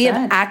 Like we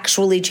have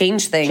actually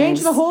changed things.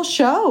 Changed the whole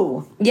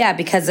show. Yeah,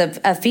 because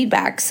of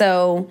feedback.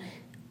 So,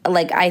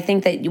 like, I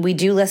think that we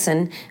do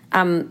listen.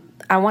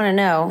 I want to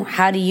know,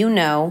 how do you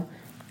know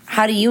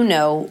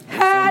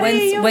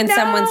when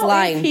someone's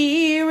lying? If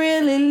he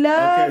really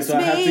loves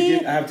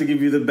me. I have to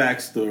give you the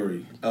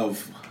backstory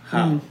of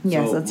how.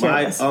 Yes, so let's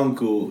hear this. My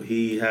uncle,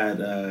 he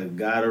had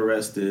got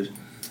arrested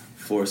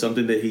for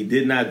something that he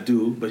did not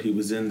do, but he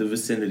was in the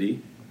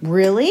vicinity.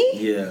 Really?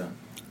 Yeah.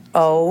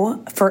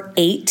 Oh, for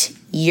 8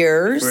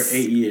 years? For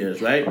 8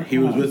 years, right? He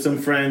was with some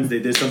friends. They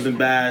did something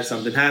bad.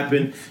 Something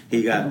happened.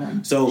 He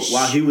got... So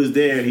while he was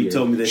there, he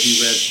told me that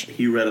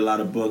he read a lot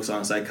of books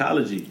on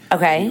psychology.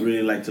 Okay. He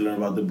really liked to learn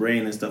about the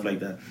brain and stuff like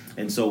that.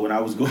 And so when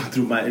I was going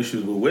through my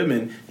issues with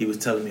women, he was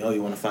telling me, oh,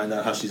 you want to find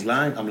out how she's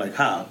lying? I'm like,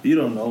 how? You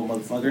don't know,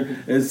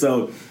 motherfucker. And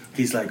so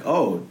he's like,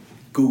 oh...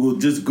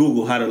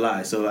 Google how to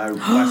lie. So I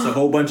watched a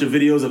whole bunch of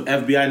videos of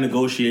FBI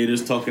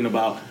negotiators talking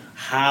about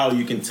how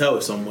you can tell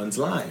if someone's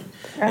lying.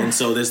 And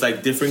so there's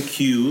like different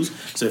cues.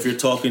 So if you're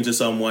talking to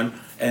someone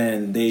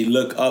and they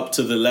look up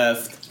to the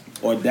left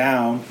or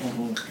down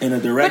in a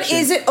direction. But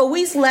is it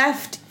always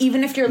left,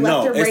 even if you're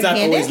left or right-handed? No, it's not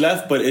always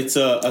left, but it's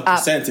a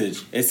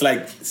percentage. It's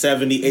like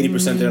 70,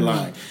 80% they're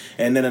lying.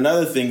 And then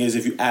another thing is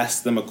if you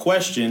ask them a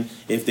question,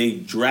 if they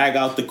drag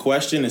out the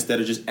question instead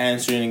of just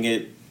answering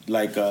it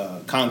like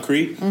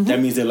concrete, that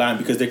means they're lying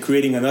because they're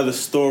creating another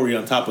story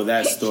on top of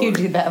that story. You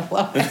do that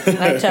well.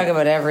 I talk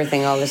about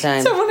everything all the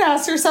time. Someone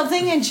asks her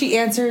something and she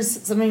answers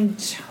something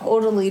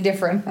totally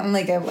different. I'm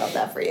like, I love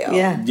that for you.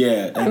 Yeah.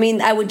 Yeah. I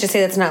mean, I would just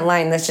say that's not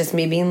lying. That's just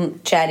me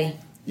being chatty.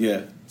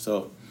 Yeah.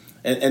 So,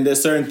 and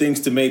there's certain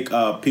things to make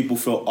people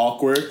feel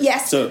awkward.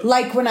 Yes. So,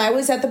 like when I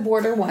was at the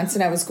border once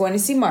and I was going to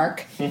see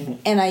Mark,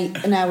 and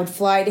I would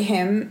fly to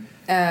him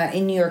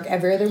in New York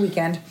every other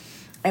weekend.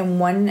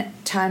 And one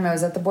time I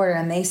was at the border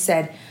and they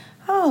said,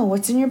 oh,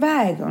 what's in your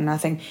bag? Oh,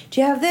 nothing.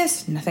 Do you have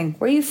this? Nothing.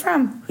 Where are you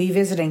from? Who are you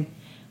visiting?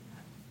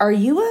 Are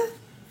you a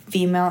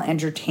female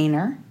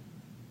entertainer?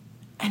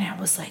 And I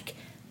was like,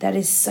 that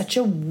is such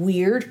a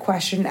weird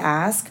question to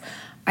ask.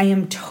 I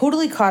am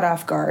totally caught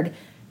off guard.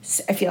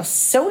 I feel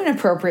so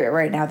inappropriate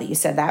right now that you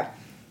said that.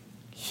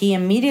 He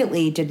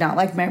immediately did not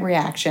like my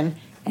reaction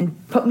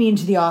and put me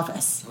into the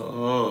office.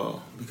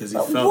 Oh, because he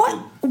felt what?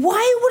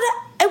 Why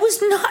would I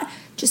was not...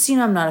 Just so you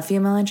know, I'm not a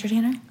female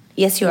entertainer.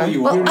 Yes, you are.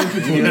 You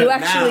you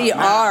actually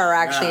are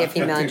a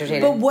female entertainer.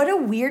 But what a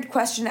weird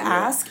question to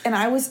ask.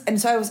 And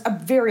so I was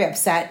very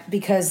upset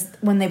because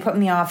when they put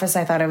me in the office,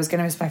 I thought I was going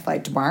to miss my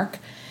flight to Mark.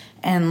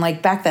 And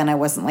like back then I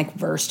wasn't like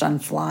versed on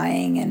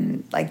flying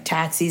and like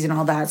taxis and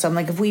all that. So I'm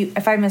like,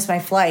 if I miss my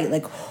flight,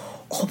 like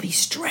I'll be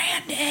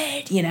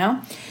stranded, you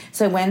know?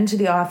 So I went into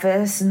the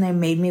office and they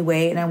made me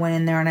wait and I went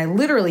in there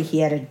and he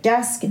had a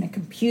desk and a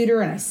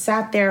computer and I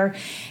sat there and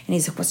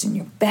he's like, what's in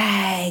your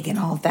bag and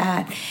all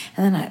that.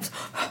 And then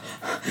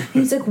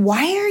he's like,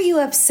 why are you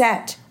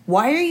upset?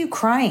 Why are you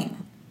crying?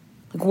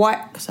 Like,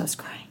 why? Because I was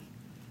crying.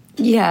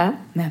 Yeah.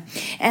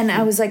 And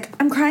I was like,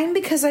 I'm crying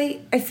because I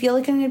feel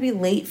like I'm going to be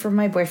late for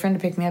my boyfriend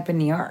to pick me up in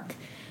New York.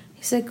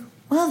 He's like,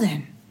 well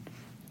then,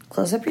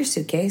 close up your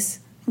suitcase,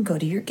 and go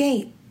to your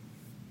gate.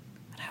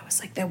 And I was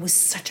like, that was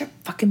such a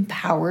fucking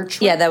power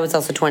trip. Yeah, that was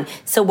also 20.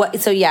 So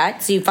what? So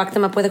you fucked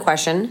them up with a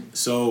question.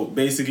 So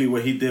basically,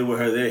 what he did with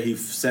her there, he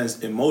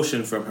sensed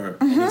emotion from her.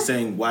 And he's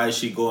saying, why is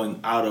she going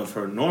out of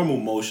her normal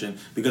motion?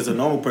 Because a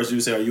normal person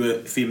would say, are you a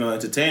female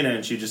entertainer?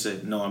 And she just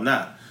said, no, I'm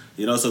not.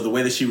 You know, so the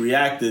way that she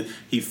reacted,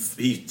 he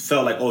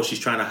felt like, oh, she's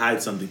trying to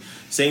hide something.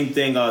 Same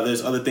thing,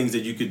 there's other things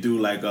that you could do,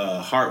 like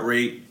heart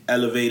rate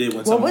elevated.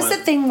 When what was the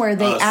thing where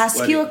they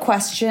ask you a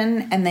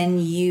question and then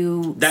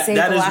you say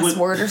the last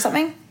word or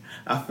something?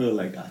 I feel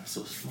like I'm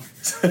so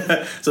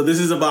smart. So this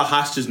is about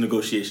hostage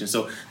negotiation.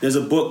 So there's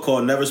a book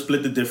called Never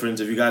Split the Difference.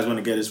 If you guys want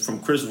to get it, it's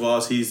from Chris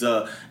Voss. He's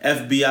a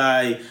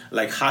FBI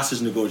like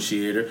hostage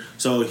negotiator.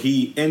 So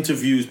he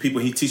interviews people.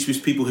 He teaches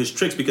people his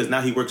tricks because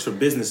now he works for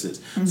businesses.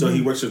 Mm-hmm. So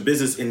he works for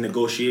business in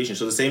negotiation.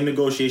 So the same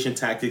negotiation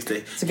tactics that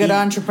it's a good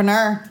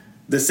entrepreneur.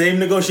 The same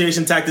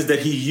negotiation tactics that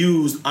he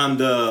used on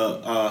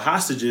the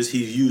hostages,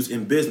 he used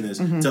in business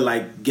to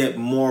like get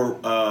more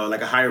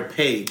like a higher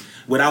pay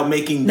without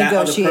making that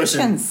other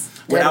person.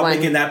 Without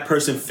making that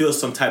person feel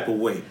some type of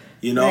way,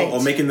 you know,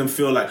 or making them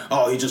feel like,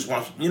 oh, he just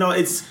wants, you know,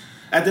 it's,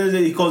 at the end of the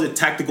day, he calls it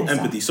tactical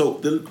empathy. So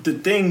the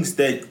things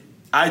that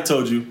I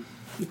told you,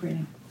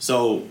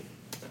 so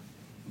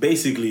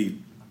basically,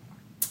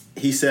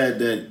 he said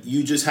that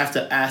you just have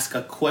to ask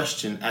a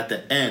question at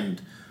the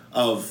end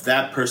of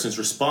that person's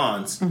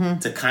response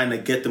to kind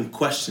of get them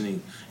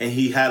questioning. And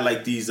he had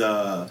like these,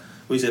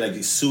 like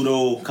these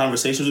pseudo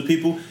conversations with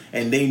people,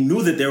 and they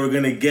knew that they were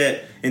going to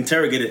get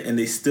interrogated, and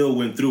they still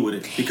went through with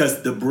it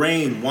because the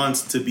brain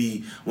wants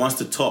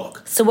to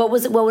talk. So what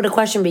would a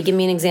question be? Give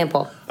me an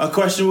example. A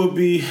question would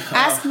be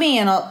ask me,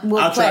 and I'll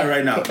play. Try it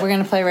right now. Okay, we're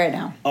going to play right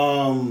now.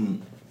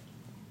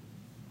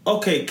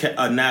 Okay,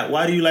 Nat,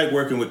 why do you like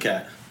working with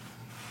Kat?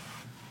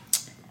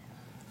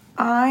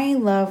 I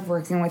love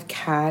working with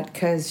Kat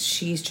because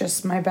she's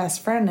just my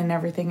best friend, and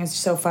everything is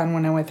so fun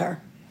when I'm with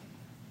her.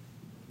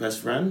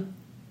 Best friend?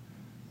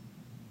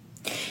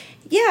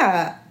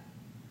 Yeah,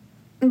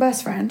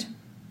 best friend.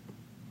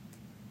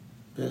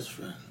 Best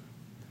friend.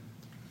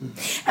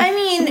 I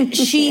mean,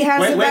 she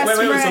has a best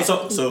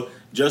friend. So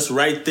just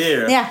right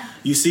there,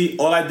 you see,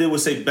 all I did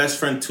was say best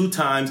friend 2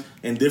 times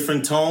in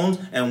different tones,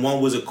 and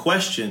one was a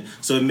question.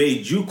 So it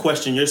made you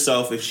question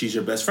yourself if she's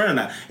your best friend or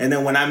not. And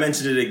then when I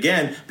mentioned it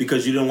again,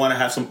 because you didn't want to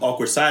have some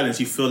awkward silence,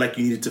 you feel like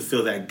you needed to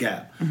fill that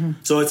gap. Mm-hmm.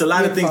 So it's a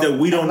lot of things that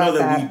we don't know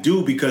that we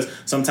do because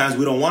sometimes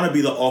we don't want to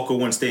be the awkward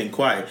one staying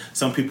quiet.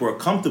 Some people are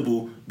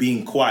comfortable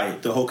being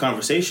quiet the whole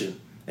conversation.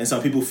 And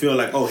some people feel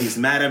like, oh, he's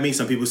mad at me.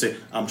 Some people say,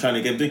 I'm trying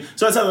to get him.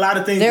 So it's a lot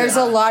of things. There's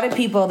a lot of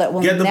people that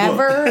will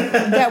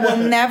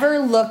never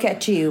look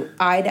at you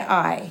eye to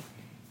eye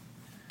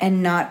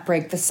and not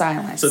break the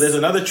silence. So there's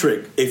another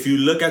trick. If you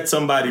look at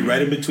somebody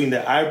right in between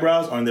their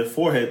eyebrows or on their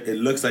forehead, it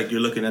looks like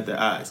you're looking at their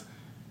eyes.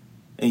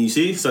 And you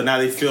see? So now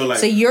they feel like...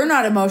 So you're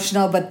not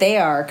emotional, but they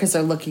are because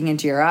they're looking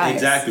into your eyes.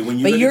 Exactly.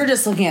 You're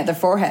just looking at their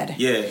forehead.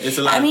 Yeah, it's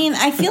a lot. I mean,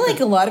 I feel like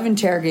a lot of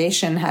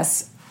interrogation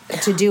has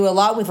to do a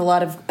lot with a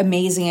lot of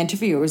amazing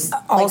interviewers.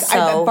 Also,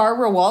 I bet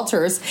Barbara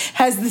Walters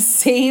has the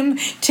same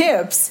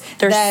tips.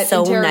 They're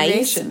so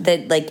nice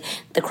that like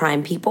the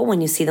crime people,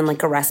 when you see them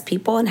like arrest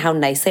people and how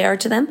nice they are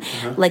to them.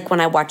 Like when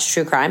I watch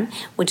true crime,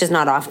 which is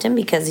not often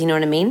because you know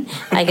what I mean.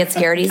 I get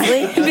scared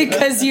easily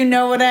because you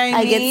know what I mean.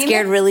 I get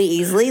scared really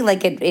easily.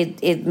 Like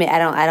I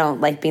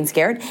don't like being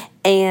scared,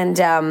 and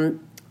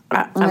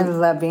I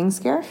love being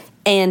scared.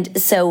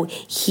 And so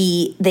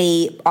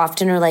they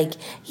often are like,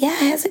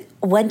 yeah,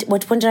 when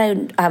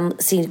did I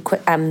see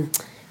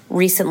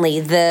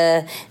recently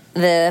the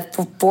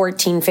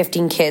 14,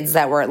 15 kids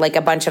that were like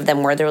a bunch of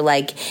them where they're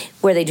like,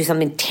 where they do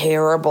something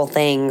terrible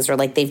things or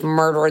like they've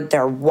murdered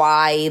their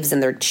wives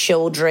and their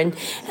children.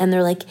 And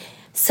they're like,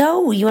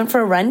 so you went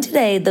for a run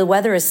today. The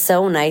weather is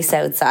so nice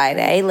outside,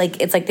 eh?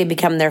 Like, it's like they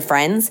become their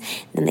friends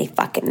and they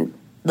fucking...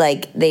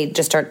 Like, they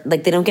just start,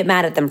 like, they don't get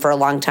mad at them for a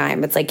long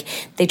time. It's like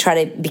they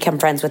try to become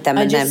friends with them.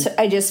 I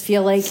just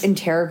feel like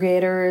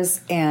interrogators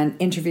and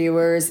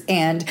interviewers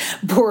and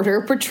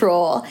Border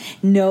Patrol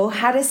know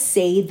how to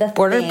say the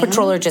Border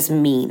Patrol are just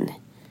mean.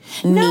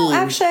 No,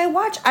 actually,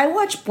 I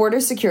watch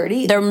Border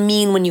Security. They're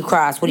mean when you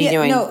cross. What are you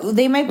doing? No,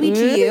 they might be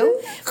to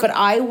you, but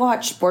I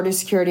watch Border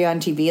Security on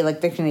TV,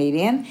 like the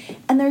Canadian,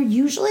 and they're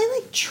usually,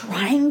 like,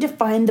 trying to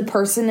find the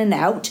person and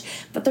out,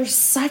 but they're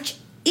such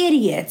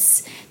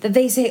idiots that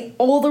they say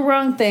all the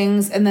wrong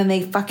things and then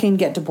they fucking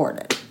get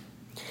deported.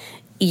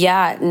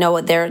 Yeah,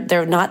 no,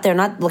 they're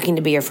not looking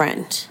to be your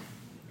friend.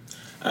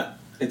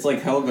 It's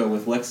like Helga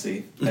with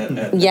Lexi.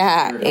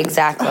 Yeah,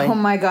 exactly. Oh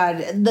my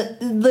God.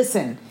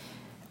 Listen,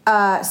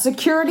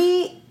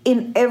 security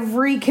in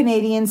every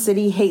Canadian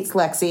city hates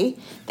Lexi.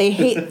 They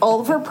hate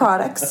all of her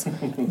products.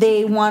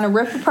 They want to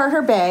rip apart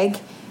her bag.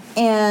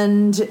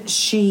 And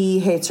she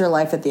hates her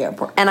life at the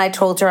airport. And I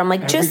told her, I'm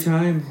like,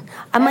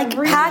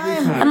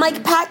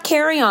 Pat,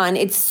 carry on.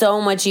 It's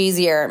so much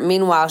easier.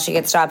 Meanwhile, she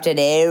gets stopped at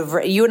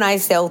you and I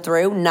sail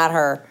through, not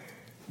her.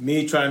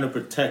 me trying to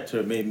protect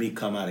her made me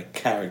come out of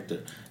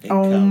character.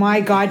 Oh my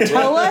God!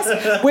 Tell us.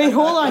 Wait,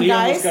 hold on, He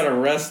guys. almost got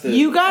arrested.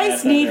 You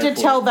guys need to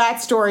airport. tell that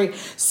story.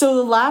 So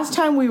the last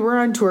time we were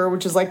on tour,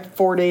 which was like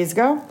 4 days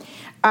ago,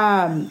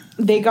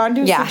 they got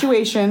into a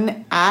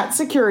situation at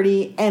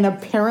security, and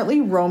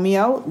apparently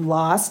Romeo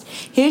lost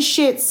his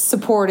shit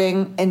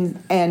supporting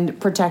and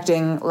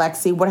protecting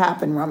Lexi. What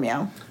happened,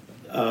 Romeo?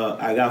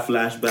 I got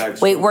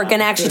flashbacks. Wait, we're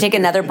gonna actually take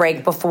another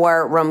break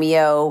before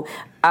Romeo.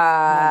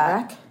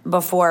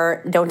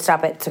 Before, don't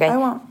stop it. It's okay. I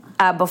won't.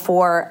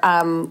 Before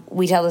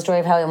we tell the story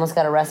of how he almost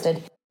got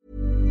arrested.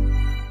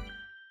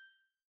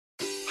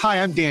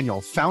 Hi, I'm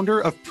Daniel, founder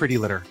of Pretty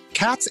Litter.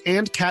 Cats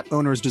and cat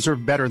owners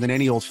deserve better than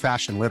any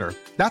old-fashioned litter.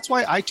 That's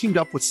why I teamed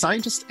up with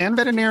scientists and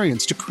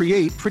veterinarians to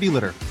create Pretty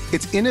Litter.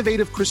 Its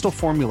innovative crystal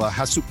formula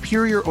has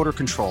superior odor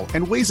control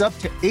and weighs up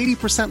to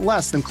 80%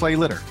 less than clay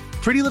litter.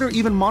 Pretty Litter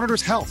even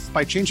monitors health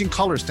by changing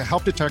colors to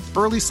help detect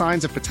early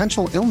signs of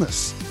potential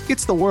illness.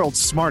 It's the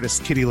world's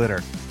smartest kitty litter.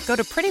 Go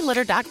to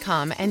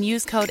prettylitter.com and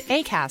use code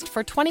ACAST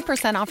for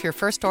 20% off your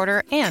first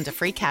order and a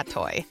free cat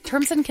toy.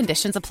 Terms and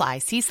conditions apply.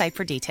 See site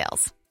for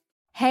details.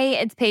 Hey,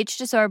 it's Paige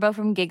DeSorbo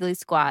from Giggly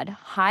Squad.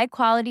 High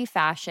quality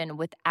fashion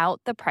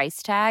without the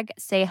price tag.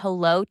 Say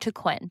hello to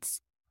Quince.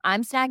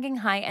 I'm snagging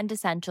high-end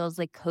essentials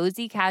like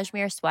cozy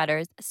cashmere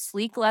sweaters,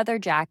 sleek leather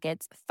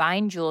jackets,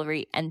 fine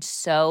jewelry, and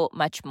so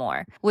much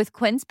more. With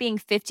Quince being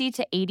 50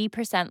 to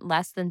 80%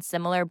 less than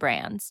similar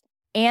brands.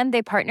 And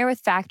they partner with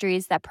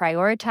factories that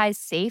prioritize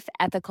safe,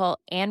 ethical,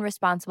 and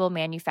responsible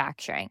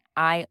manufacturing.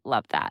 I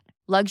love that.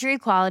 Luxury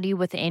quality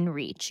within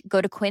reach. Go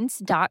to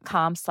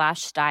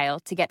quince.com/style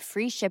to get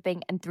free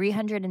shipping and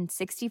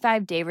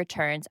 365-day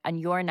returns on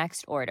your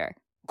next order.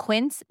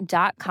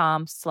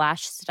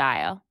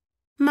 Quince.com/style.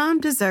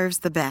 Mom deserves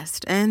the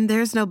best, and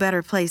there's no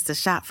better place to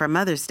shop for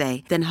Mother's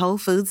Day than Whole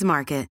Foods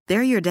Market.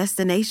 They're your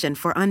destination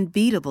for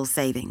unbeatable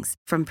savings,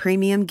 from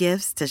premium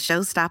gifts to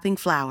show-stopping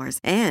flowers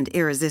and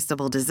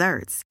irresistible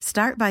desserts.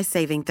 Start by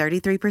saving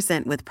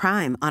 33% with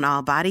Prime on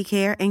all body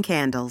care and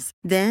candles.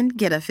 Then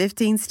get a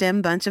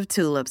 15-stem bunch of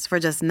tulips for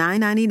just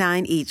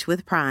 $9.99 each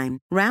with Prime.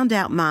 Round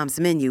out Mom's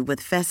menu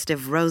with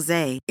festive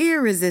rosé,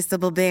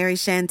 irresistible berry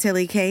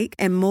chantilly cake,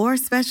 and more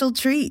special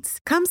treats.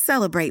 Come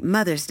celebrate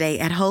Mother's Day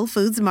at Whole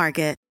Foods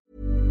Market.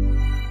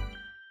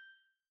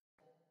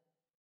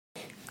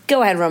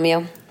 Go ahead,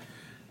 Romeo.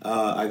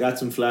 I got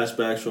some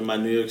flashbacks from my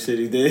New York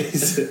City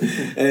days.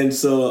 And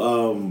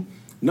so,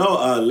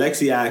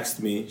 Lexi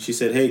asked me, she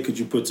said, hey, could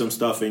you put some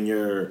stuff in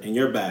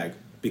your bag?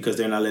 Because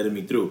they're not letting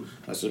me through.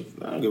 I said,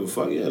 I don't give a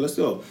fuck. Yeah, let's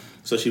go.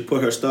 So she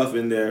put her stuff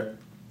in there.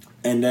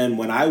 And then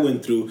when I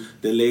went through,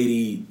 the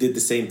lady did the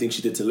same thing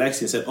she did to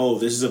Lexi and said, oh,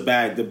 this is a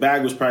bag. The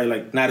bag was probably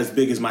like not as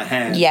big as my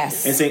hand.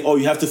 Yes. And saying, oh,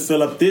 you have to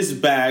fill up this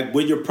bag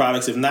with your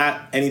products. If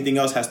not, anything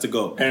else has to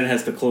go. And it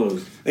has to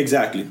close.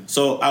 Exactly.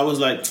 So I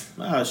was like,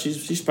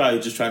 she's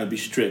probably just trying to be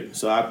strict.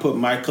 So I put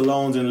my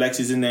colognes and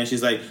Lexi's in there and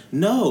she's like,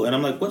 no. And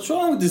I'm like, what's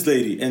wrong with this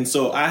lady? And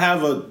so I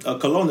have a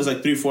cologne that's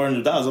like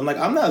 $300-400. I'm like,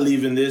 I'm not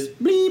leaving this.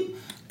 Bleep.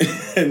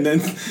 And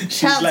then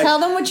tell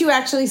them what you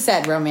actually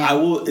said, Romeo.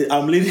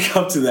 I'm leading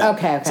up to that.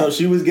 Okay. So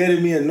she was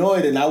getting me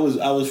annoyed, and I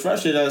was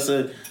frustrated. I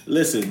said,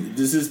 "Listen,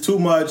 this is too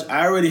much.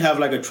 I already have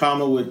like a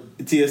trauma with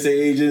TSA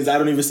agents. I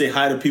don't even say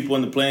hi to people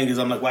on the plane because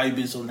I'm like, why are you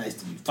being so nice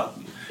to me? Fuck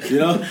you, you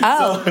know."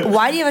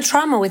 Why do you have a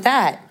trauma with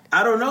that?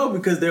 I don't know,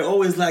 because they're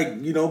always like,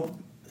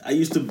 I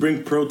used to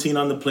bring protein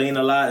on the plane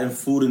a lot and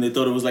food, and they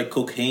thought it was like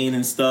cocaine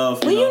and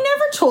stuff. You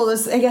never told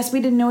us. I guess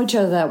we didn't know each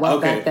other that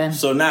well back then.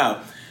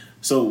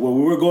 So when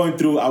we were going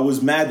through, I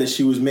was mad that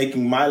she was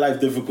making my life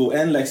difficult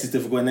and Lexi's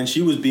difficult, and then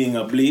she was being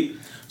a bleep.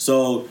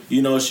 So,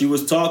 she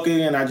was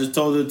talking, and I just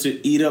told her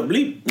to eat a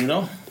bleep,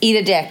 Eat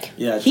a dick.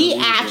 Yeah. He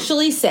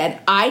actually said,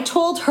 I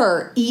told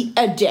her, eat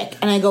a dick.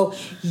 And I go,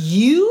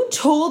 you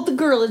told the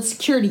girl at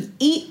security,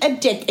 eat a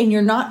dick, and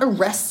you're not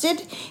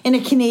arrested in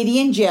a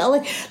Canadian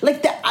jail?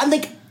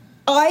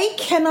 I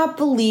cannot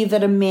believe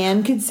that a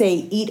man could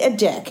say, eat a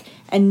dick,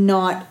 and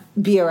not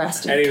be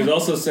arrested. And he was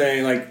also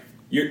saying,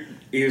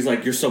 he was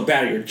like, you're so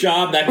bad at your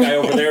job. That guy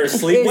over there is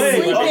sleeping.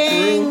 It is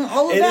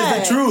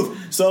the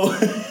truth. So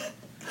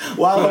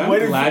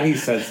I'm glad he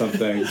said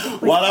something.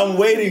 While I'm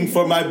waiting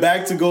for my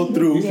bag to go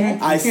through,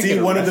 I see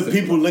one of the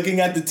people looking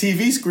at the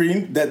TV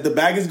screen that the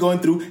bag is going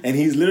through, and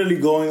he's literally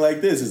going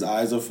like this. His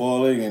eyes are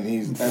falling,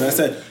 and I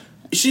said,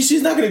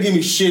 she's not going to give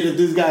me shit if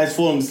this guy's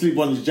falling asleep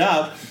on his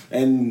job.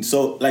 And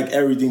so,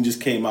 everything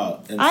just came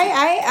out. And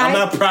I'm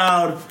not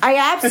proud. I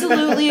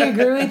absolutely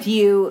agree with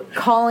you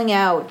calling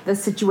out the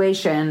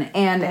situation.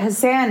 And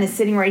Hassan is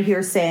sitting right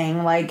here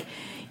saying,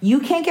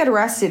 you can't get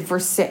arrested for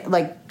saying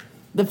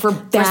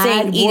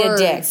eat a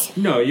dick.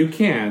 No, you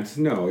can't.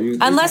 No,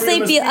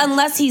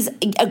 unless he's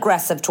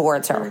aggressive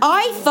towards her.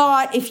 I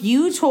thought if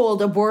you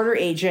told a border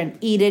agent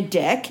eat a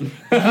dick, you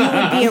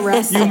would be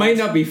arrested. You might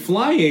not be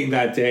flying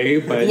that day,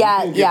 but you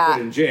get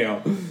put in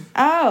jail.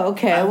 Oh,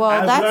 okay.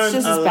 Well, that's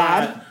just as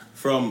bad.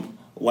 From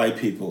white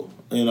people.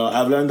 You know,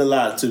 I've learned a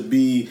lot to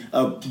be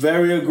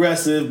very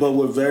aggressive, but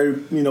with very,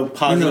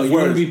 positive you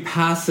words. want to be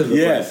passive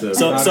aggressive.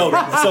 So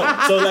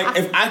like,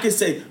 if I could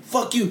say,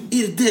 fuck you,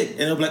 eat a dick,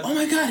 and I'm like, oh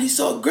my God, he's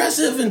so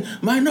aggressive and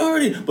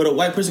minority. But a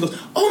white person goes,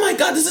 oh my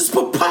God, this is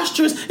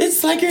preposterous.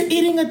 It's like you're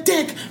eating a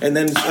dick. And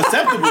then it's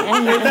acceptable.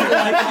 Like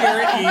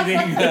you're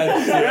eating a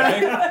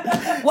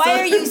dick.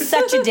 Why are you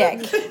such a dick?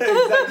 Exactly.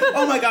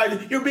 Oh my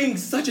God, you're being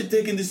such a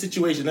dick in this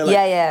situation. They're like,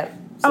 yeah.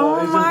 So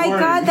oh my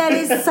God, that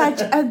is such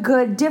a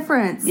good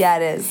difference. Yeah,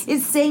 it is.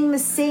 It's saying the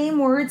same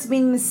words,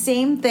 meaning the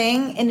same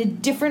thing in a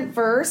different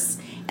verse,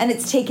 and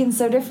it's taken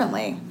so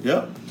differently.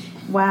 Yep.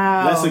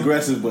 Wow. Less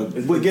aggressive, but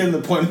we're getting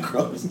the point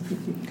across.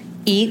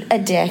 Eat a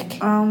dick.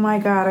 Oh my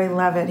God, I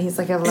love it. He's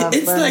like, I love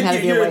learning how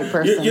to be a white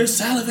person. You're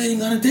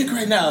salivating on a dick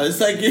right now.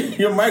 It's like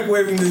you're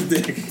microwaving this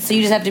dick. So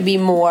you just have to be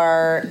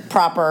more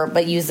proper,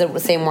 but use the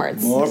same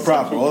words. More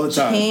proper all the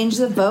time. Change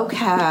the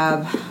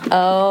vocab.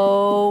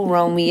 Oh,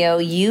 Romeo,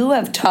 you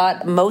have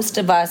taught most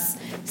of us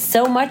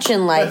so much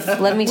in life.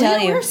 Let me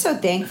tell you. We're so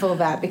thankful of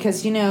that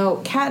because,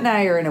 Kat and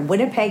I are in a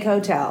Winnipeg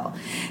hotel.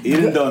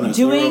 Eating donuts.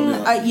 Doing,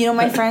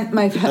 my friend,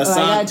 I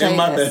gotta tell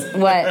you this.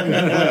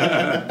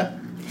 What?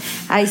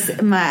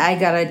 I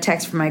got a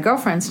text from my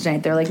girlfriends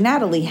tonight. They're like,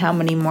 Natalie, how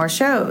many more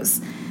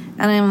shows?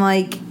 And I'm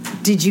like,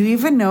 did you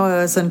even know I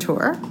was on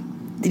tour?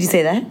 Did you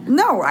say that?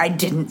 No, I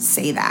didn't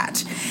say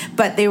that.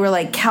 But they were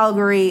like,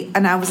 Calgary.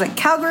 And I was like,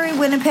 Calgary,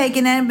 Winnipeg,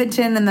 and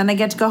Edmonton. And then I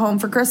get to go home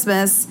for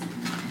Christmas.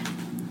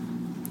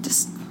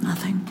 Just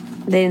nothing.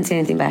 They didn't say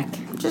anything back.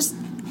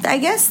 I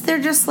guess they're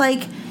just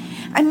like,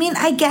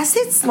 I guess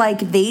it's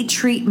like they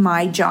treat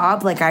my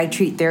job like I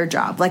treat their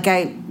job. Like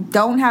I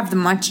don't have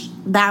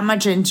that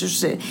much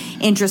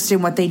interest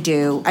in what they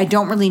do. I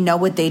don't really know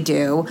what they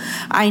do.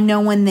 I know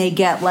when they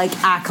get like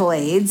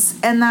accolades,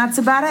 and that's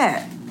about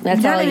it.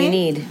 That's all you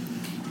need.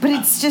 But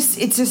it's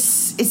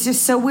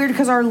just so weird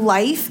because our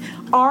life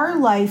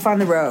on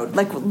the road.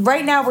 Like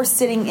right now, we're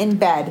sitting in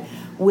bed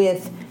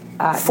with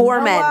 4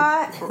 Noah,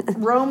 men,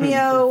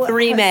 Romeo,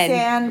 3 men,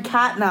 Hassan,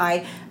 Kat, and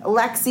I.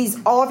 Lexi's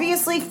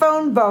obviously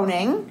phone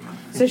boning,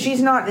 so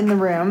she's not in the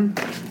room.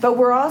 But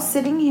we're all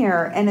sitting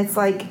here, and it's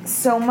like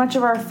so much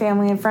of our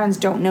family and friends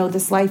don't know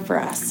this life for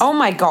us. Oh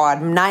my God,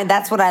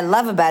 that's what I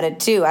love about it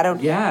too. I don't.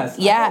 Yes.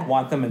 Yeah. I don't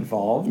want them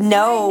involved.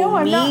 No,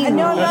 I'm not saying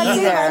that.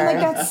 I'm like, either.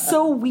 that's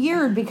so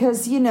weird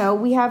because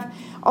we have.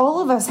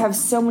 All of us have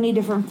so many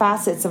different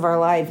facets of our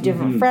life,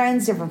 different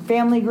friends, different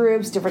family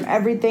groups, different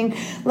everything.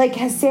 Like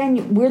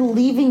Hassan, we're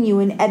leaving you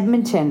in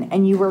Edmonton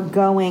and you were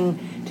going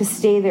to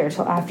stay there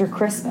till after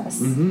Christmas.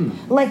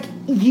 Like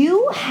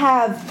you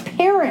have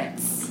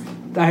parents.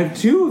 I have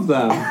 2 of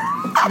them.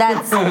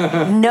 That's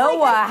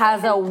Noah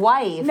has a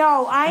wife.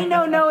 No, I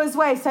know Noah's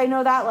wife, so I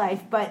know that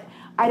life, but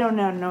I don't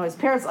know Noah's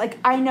parents. Like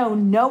I know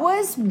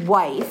Noah's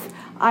wife.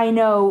 I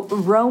know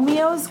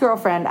Romeo's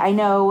girlfriend. I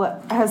know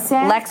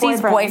Hassan's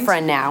Lexi's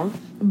boyfriend now.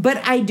 But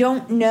I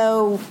don't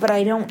know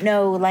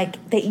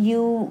like that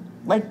you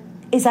like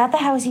is that the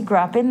house you grew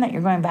up in that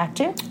you're going back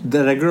to?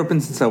 That I grew up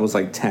in since I was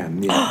like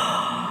 10,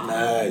 yeah.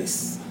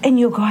 Nice. And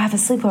you'll go have a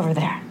sleepover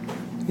there.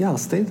 Yeah, I'll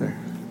stay there.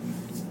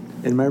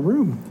 In my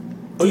room.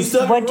 Oh, you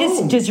still have what a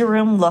room? does your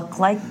room look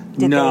like?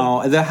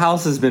 The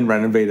house has been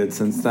renovated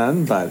since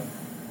then, but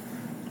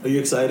are you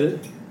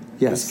excited?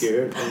 Yes.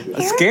 You're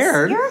scared?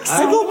 Scared? You're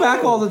excited. I go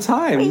back all the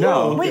time.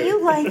 But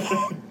you like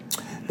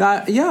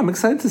it? Yeah, I'm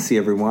excited to see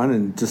everyone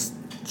and just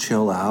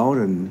chill out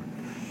and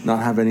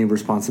not have any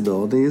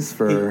responsibilities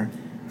for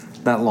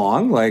that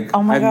long. Like,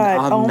 oh my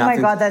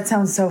God, that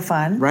sounds so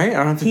fun. Right? I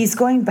don't have to, he's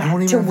going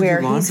back to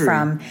where he's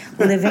from,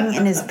 living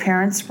in his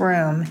parents'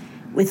 room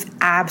with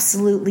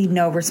absolutely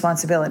no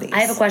responsibility. I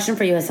have a question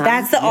for you, Hassan.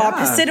 That's the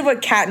opposite of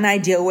what Kat and I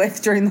deal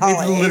with during the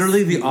holidays. It's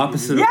literally the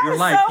opposite of your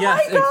life. Oh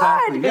my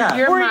God. Exactly.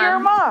 Yeah. We're your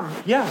mom.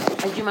 Yeah.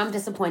 Is your mom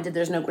disappointed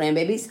there's no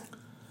grandbabies?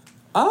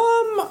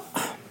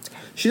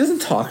 She doesn't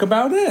talk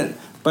about it,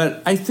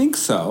 but I think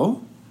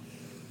so.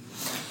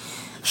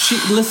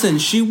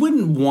 She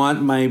wouldn't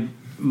want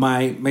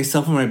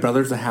myself and my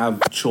brothers to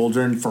have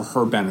children for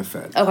her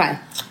benefit. Okay.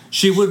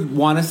 She would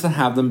want us to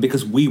have them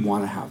because we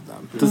want to have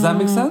them. Does that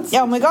make sense?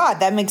 Yeah, oh my God,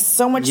 that makes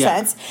so much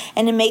sense.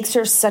 And it makes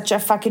her such a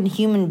fucking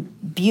human,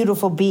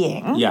 beautiful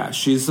being. Yeah,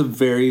 she's a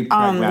very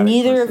pragmatic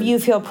neither person. of you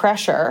feel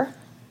pressure.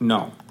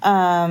 No.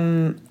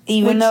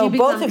 Even though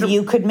both of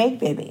you could make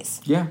babies.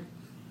 Yeah.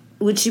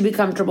 Would she be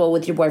comfortable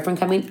with your boyfriend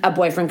coming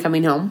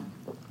home?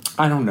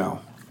 I don't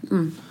know.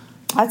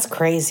 That's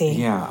crazy.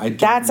 Yeah,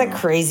 That's a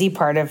crazy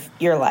part of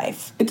your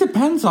life. It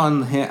depends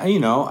on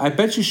him. I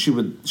bet you she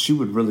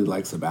would really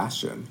like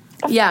Sebastian.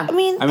 Yeah. I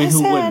mean,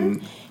 who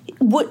wouldn't?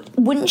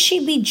 Wouldn't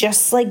she be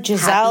just like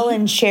Giselle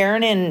and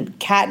Sharon and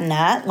Kat and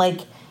Nat?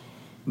 Like,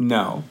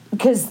 no,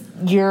 because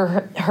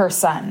you're her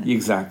son.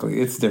 Exactly,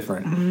 it's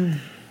different.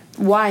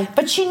 Why?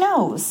 But she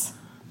knows.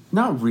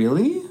 Not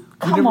really.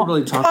 We never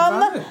really talk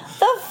about it.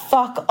 The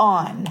fuck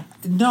on.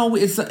 No,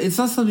 it's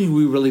not something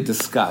we really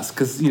discuss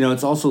because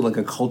it's also like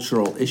a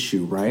cultural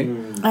issue, right?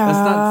 That's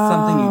not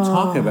something you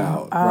talk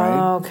about,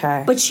 right?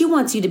 Okay. But she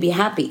wants you to be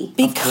happy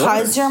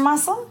because you're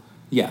Muslim.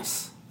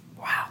 Yes.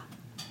 Wow.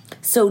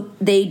 So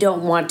they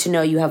don't want to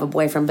know you have a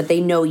boyfriend, but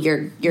they know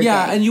you're gay.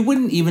 And you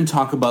wouldn't even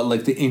talk about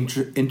like the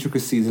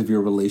intricacies of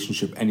your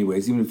relationship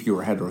anyways, even if you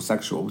were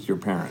heterosexual with your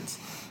parents.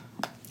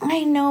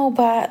 I know,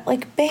 but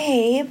like,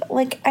 babe,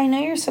 like, I know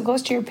you're so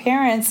close to your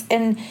parents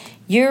and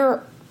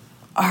you're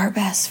our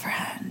best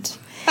friend.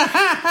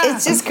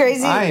 It's just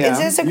crazy. It's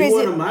just so crazy.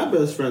 You're one of my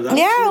best friends. Oh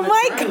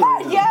my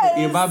God, yes.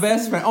 You're my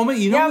best friend. Oh my,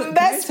 you know you're what?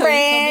 best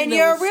friend.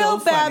 You're a real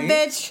bad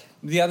bitch.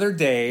 The other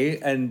day,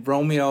 and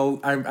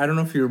Romeo, I don't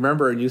know if you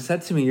remember, and you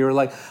said to me, you were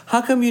like,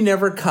 how come you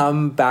never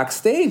come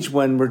backstage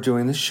when we're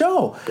doing the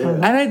show? Yeah.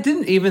 And I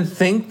didn't even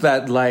think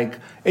that, like,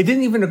 it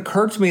didn't even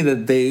occur to me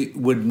that they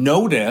would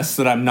notice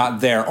that I'm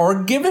not there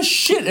or give a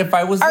shit if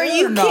I was there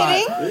or not. Are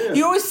you kidding? Yeah.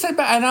 You always said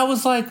that, and I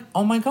was like,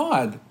 oh my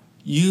God,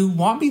 you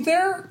want me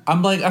there?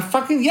 I'm like,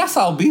 yes,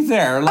 I'll be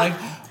there. Like,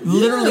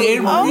 literally,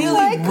 it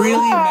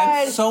really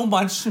meant so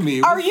much to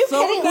me. Are you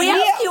kidding? We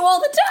ask you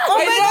all the time. Oh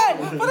my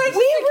God. But I just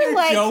we were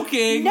like,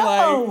 joking.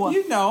 No. Like,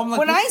 you know, I'm like,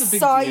 when I what's the big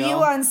saw deal? you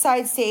on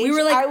side stage, we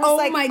were like, I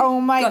was oh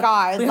my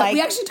God.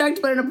 We actually talked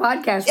about it in a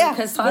podcast. Yeah,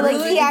 because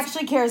he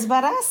actually cares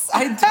about us.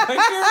 I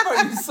care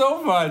about you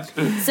so much.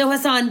 So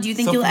Hassan, do you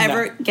think you'll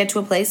ever get to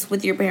a place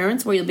with your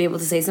parents where you'll be able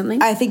to say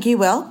something? I think you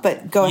will,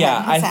 but go ahead.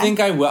 Yeah, I think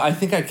I will. I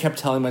think I kept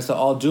telling myself,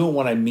 I'll do it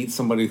when I meet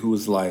somebody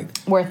who's like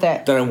worth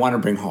it, that I want to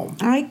bring home.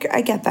 I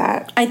get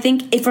that. I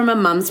think from a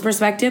mom's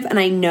perspective, and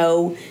I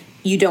know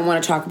you don't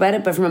want to talk about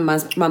it, but from a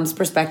mom's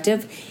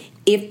perspective,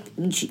 if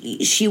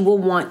she will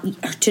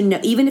want to know,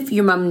 even if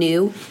your mom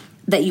knew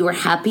that you were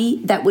happy,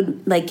 that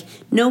would, like,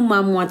 no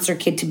mom wants her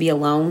kid to be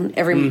alone.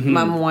 Every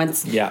mom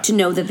wants to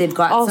know that they've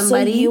got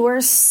somebody. You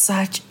are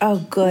such a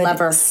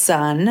good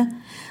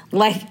son.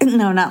 Like,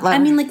 no, not lover. I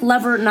mean, like,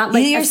 lover, not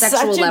like a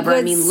sexual lover.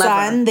 I mean, lover.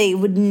 Son. They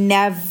would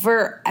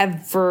never,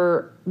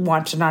 ever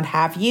want to not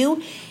have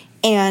you,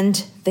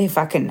 and they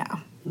fucking know.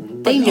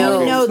 They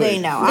know. No, they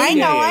know. I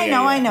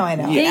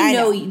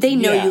know. They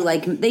know you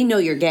like. They know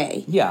you're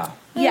gay. Yeah.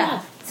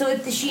 Yeah. So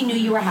if she knew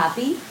you were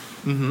happy,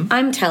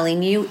 I'm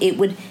telling you, it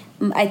would.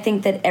 I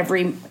think that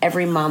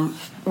every mom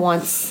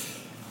wants.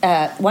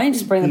 Why don't you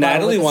just bring the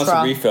Natalie bottle with wants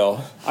straw? a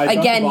refill.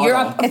 Again, you're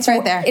up. It's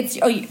right there. It's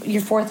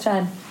your fourth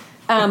time.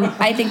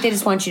 I think they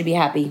just want you to be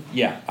happy.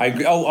 Yeah, I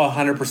agree.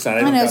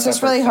 100%. I know, it's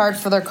just really hard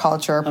for their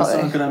culture.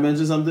 Can I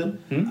mention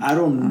something? I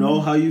don't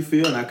know how you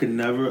feel, and I could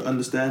never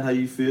understand how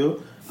you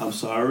feel. I'm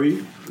sorry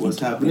what's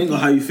happening or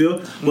how you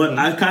feel. But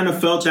I kind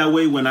of felt that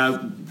way when I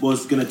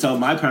was going to tell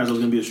my parents I was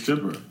going to be a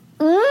stripper.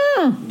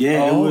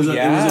 Yeah, it was a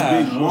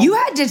big moment. You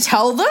had to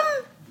tell them?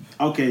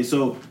 Okay,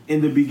 so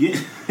in the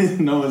beginning,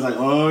 Noah's like,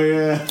 "Oh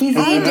yeah."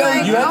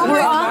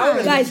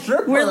 Guys,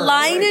 we're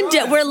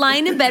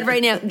lying in bed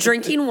right now,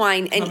 drinking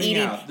wine and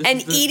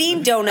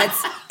eating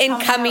donuts and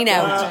coming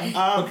out. We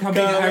all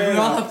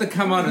have to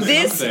come out.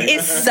 This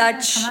is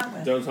such.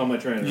 Don't tell my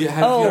trainer.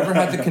 Have you ever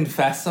had to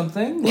confess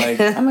something? Like,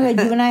 oh my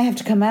God, you and I have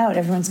to come out.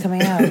 Everyone's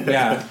coming out.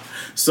 Yeah.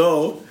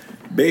 So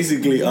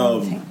basically,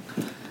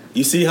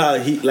 you see how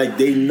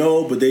they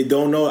know, but they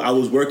don't know. I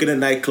was working a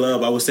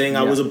nightclub. I was saying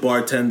I was a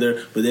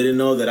bartender, but they didn't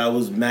know that I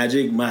was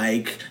Magic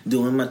Mike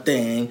doing my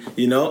thing,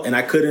 and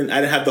I didn't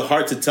have the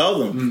heart to tell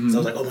them. So I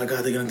was like, oh my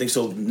God, they're going to think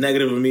so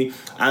negative of me.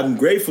 I'm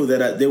grateful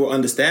that they were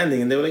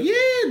understanding, and they were like, yeah,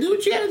 do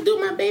what you got to do.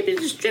 My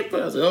baby's a stripper.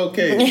 I was like,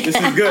 okay, this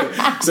is good.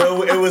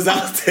 So it was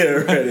out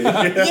there already.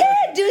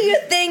 Yeah, do your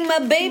thing. My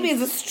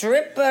baby's a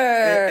stripper.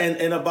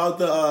 And about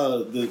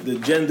the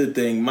gender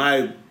thing,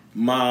 my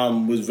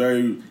mom was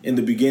very, in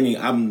the beginning,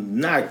 I'm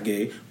not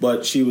gay,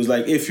 but she was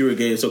like, if you're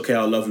gay, it's okay,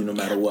 I'll love you no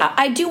matter what.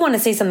 I do want to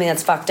say something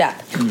that's fucked up.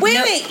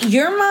 Wait,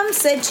 your mom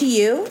said to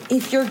you,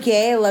 if you're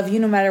gay, I love you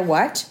no matter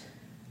what?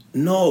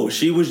 No,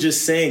 she was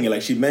just saying it,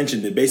 like she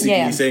mentioned it.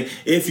 Basically saying,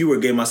 if you were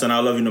gay, my son,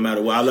 I'll love you no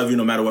matter what. I'll love you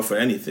no matter what for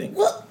anything.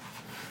 Well,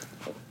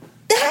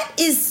 that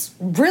is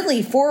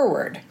really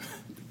forward.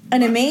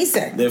 And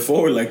amazing. They're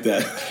forward like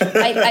that.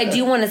 I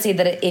do want to say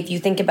that if you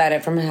think about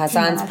it from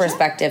Hassan's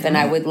perspective, and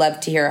I would love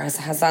to hear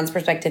Hassan's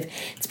perspective,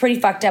 it's pretty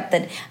fucked up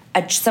that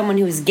someone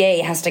who's gay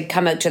has to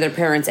come out to their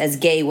parents as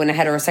gay when a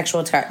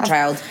heterosexual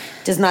child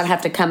does not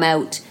have to come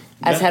out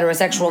as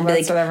heterosexual and be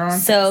like,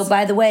 so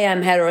by the way,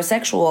 I'm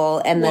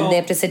heterosexual, and then they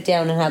have to sit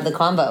down and have the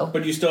convo.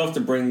 But you still have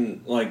to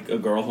bring like a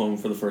girl home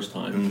for the first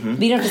time.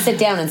 But you don't have to sit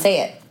down and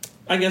say it.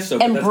 I guess so.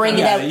 And bring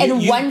it out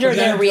and wonder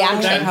their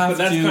reaction. But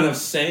that's kind of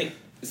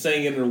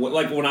saying it in a way,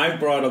 like when I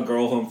brought a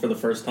girl home for the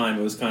first time,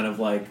 it was kind of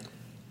like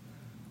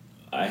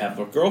I have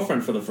a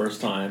girlfriend for the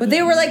first time. But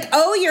they were like,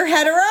 "Oh, you're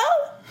hetero?"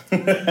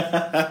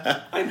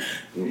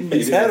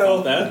 It's hetero.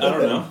 I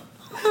don't know.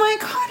 Oh my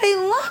God, I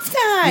love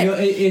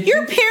that.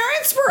 Your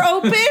parents were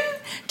open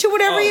to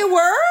whatever you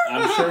were?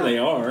 I'm sure they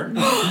are.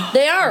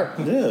 They are.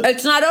 Yeah.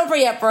 It's not over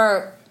yet for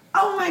her.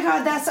 Oh my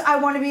God, I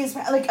want to be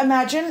like,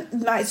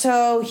 imagine,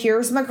 so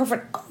here's my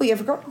girlfriend. Oh, you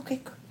have a girl? Okay,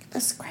 good.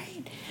 That's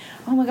great.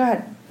 Oh my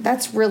God,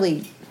 that's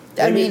really.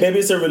 Maybe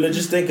it's a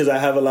religious thing because I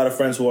have a lot of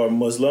friends who are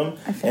Muslim,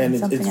 and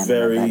it's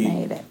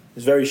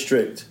very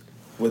strict.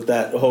 with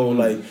that whole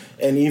like,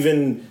 and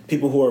even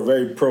people who are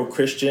very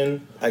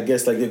pro-Christian, I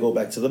guess like they go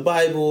back to the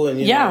Bible and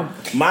you know,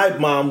 my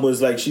mom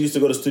was like, she used to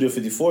go to Studio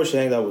 54. She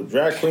hanged out with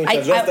drag queens.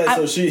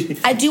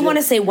 I do want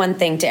to say one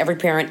thing to every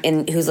parent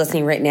who's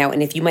listening right now,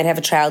 and if you might have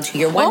a child who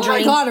you're wondering, oh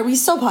my God, are we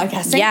still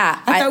podcasting?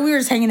 Yeah, I thought we were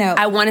just hanging out.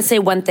 I want to say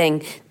one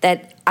thing,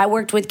 that I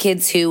worked with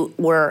kids who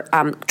were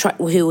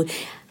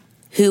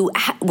who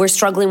were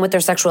struggling with their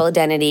sexual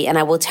identity, and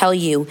I will tell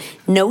you,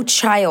 no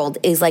child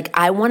is like,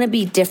 I want to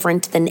be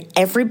different than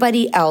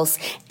everybody else,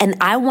 and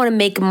I want to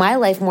make my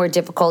life more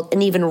difficult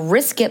and even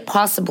risk it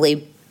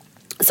possibly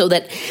so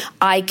that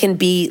I can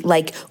be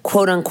like,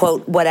 quote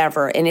unquote,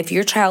 whatever. And if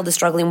your child is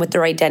struggling with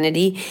their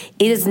identity,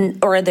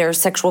 or their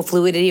sexual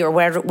fluidity or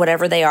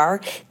whatever they are,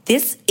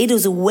 it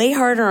is way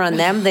harder on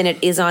them than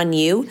it is on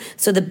you.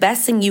 So the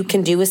best thing you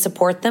can do is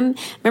support them.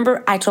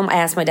 Remember, I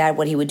asked my dad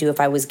what he would do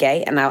if I was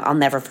gay, and I'll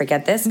never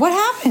forget this. What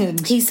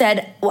happened? He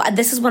said, well,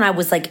 this is when I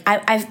was like,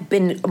 I've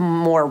been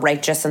more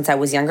righteous since I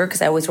was younger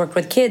because I always worked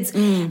with kids.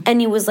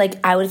 And he was like,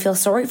 I would feel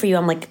sorry for you.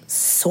 I'm like,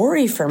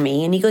 sorry for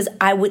me? And he goes,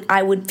 I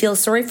would feel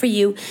sorry for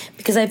you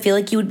because I feel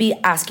like you would be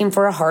asking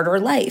for a harder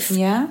life.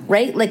 Yeah.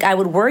 Right? Like, I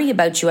would worry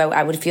about you.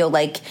 I would feel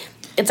like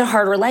it's a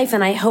harder life.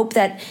 And I hope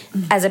that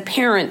as a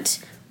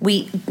parent,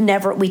 we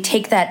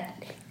take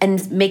that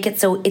and make it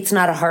so it's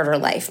not a harder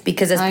life.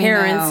 Because as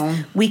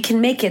parents, we can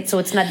make it so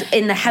it's not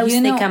in the house.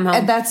 They come home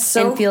and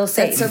feel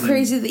safe. That's so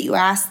crazy that you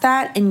asked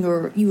that and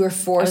you were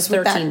forced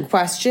with that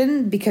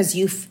question because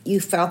you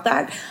felt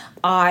that.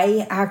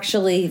 I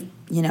actually,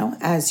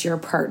 as your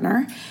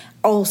partner,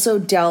 also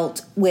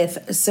dealt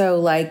with, so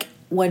like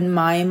when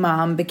my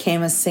mom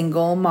became a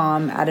single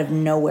mom out of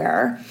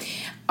nowhere,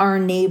 our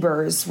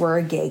neighbors were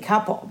a gay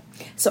couple.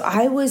 So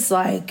I was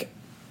like,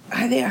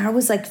 I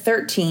was like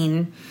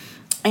 13,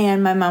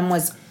 and my mom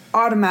was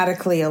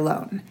automatically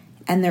alone.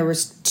 And there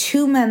was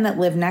 2 men that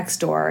lived next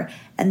door,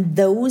 and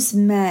those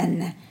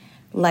men,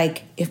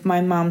 like if my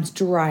mom's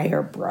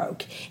dryer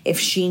broke, if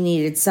she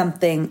needed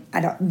something,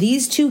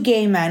 these 2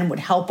 gay men would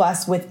help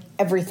us with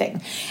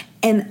everything.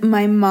 And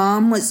my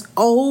mom was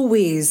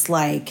always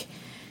like,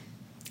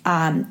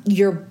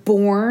 you're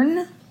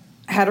born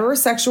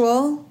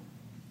heterosexual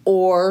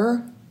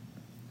or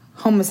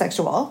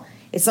homosexual.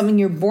 It's something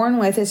you're born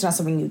with. It's not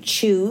something you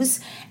choose.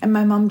 And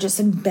my mom just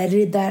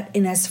embedded that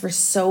in us for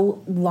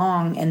so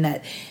long. And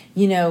that,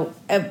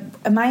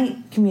 am I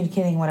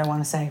communicating what I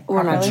want to say?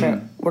 We're not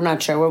sure. We're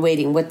not sure. We're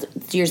waiting. What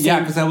you're saying? Yeah,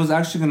 because I was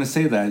actually going to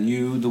say that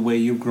the way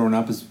you've grown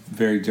up is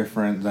very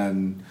different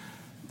than,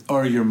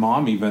 or your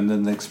mom even,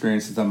 than the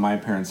experiences that my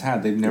parents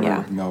had. They've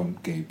never known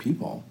gay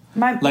people.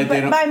 My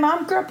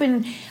mom grew up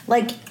in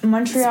like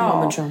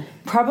Montreal,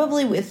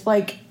 probably with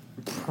like.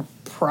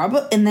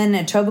 And then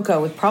in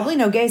Etobicoke with probably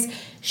no gays.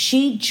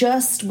 She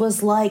just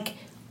was like,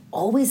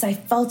 always, I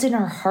felt in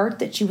her heart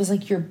that she was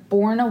like, you're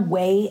born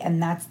away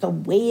and that's the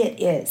way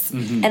it is.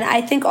 Mm-hmm. And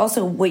I think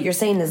also what you're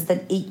saying is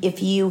that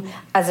if you,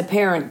 as a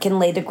parent, can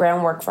lay the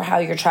groundwork for how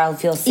your child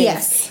feels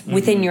safe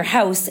within your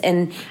house,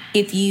 and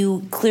if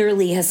you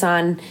clearly,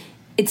 Hassan,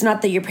 it's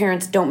not that your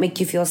parents don't make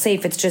you feel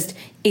safe. It's just,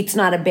 it's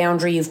not a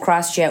boundary you've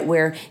crossed yet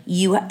where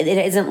it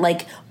isn't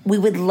like, we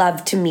would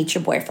love to meet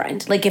your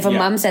boyfriend. Like if a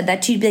mom said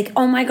that to you, you'd be like,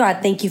 oh my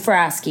God, thank you for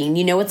asking.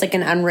 It's like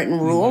an unwritten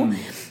rule.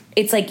 Mm-hmm.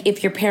 It's like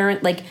if your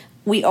parent, like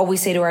we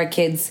always say to our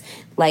kids,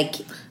 like,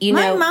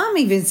 my mom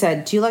even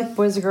said, do you like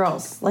boys or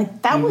girls?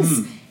 Like that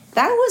was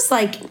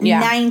like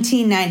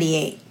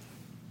 1998.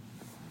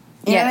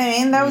 You know what I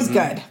mean? That was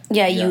good.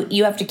 Yeah,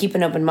 you have to keep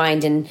an open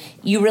mind, and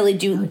you really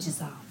do.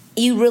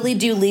 You really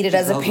do lead it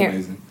as a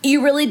parent.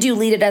 You really do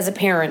lead it as a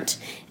parent,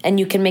 and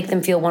you can make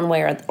them feel one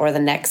way or the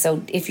next.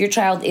 So if your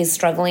child is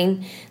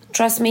struggling,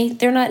 trust me,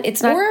 they're not.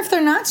 It's not. Or if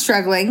they're not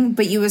struggling,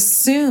 but you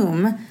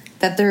assume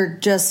that they're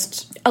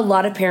just. A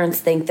lot of parents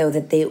think though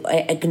that they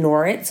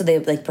ignore it, so they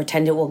like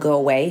pretend it will go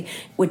away,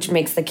 which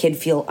makes the kid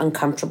feel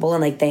uncomfortable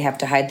and like they have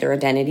to hide their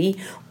identity.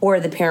 Or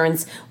the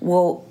parents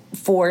will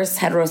force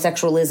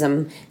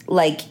heterosexualism,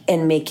 like,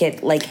 and make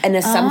it like an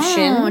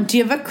assumption. Oh, do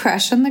you have a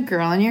crush on the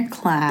girl in your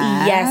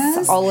class?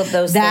 Yes, all of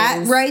those things.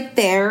 That right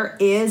there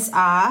is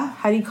how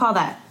do you call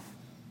that?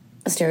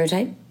 A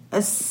stereotype?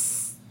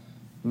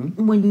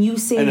 When you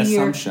say an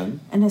assumption.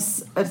 A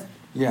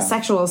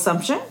sexual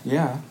assumption?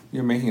 Yeah,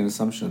 you're making an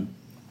assumption.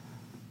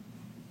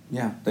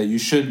 Yeah, that you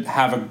should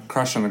have a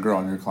crush on a girl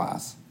in your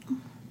class.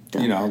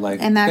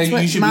 And that's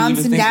what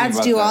moms and dads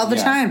do all the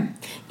time.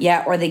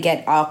 Yeah, or they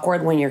get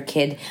awkward when your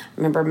kid.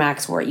 Remember,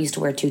 Max used to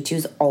wear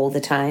tutus all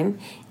the time,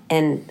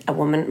 and a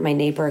woman, my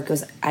neighbor,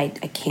 goes, "I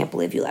can't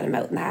believe you let him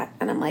out in that."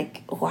 And I'm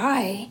like,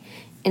 "Why?"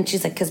 And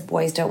she's like, "'Cause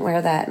boys don't wear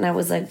that." And I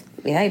was like,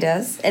 "Yeah, he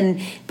does."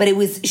 But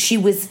she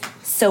was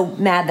so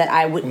mad that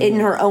I would, in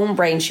her own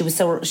brain,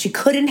 she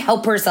couldn't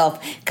help herself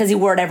because he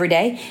wore it every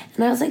day.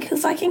 And I was like, "Who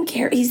fucking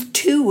cares? He's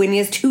 2 and he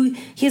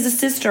has a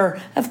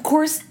sister. Of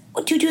course."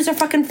 Tutus are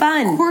fucking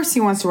fun. Of course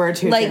he wants to wear a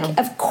tutu. Like,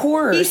 of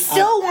course. He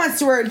still wants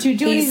to wear a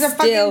tutu and he's a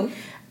fucking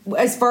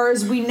as far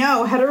as we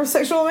know,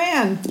 heterosexual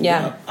man.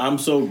 Yeah. I'm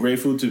so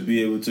grateful to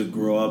be able to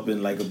grow up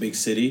in like a big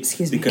city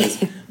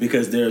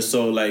because they're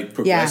so like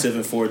progressive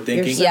and forward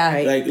thinking.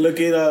 Yeah. Like look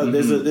at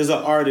there's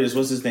an artist,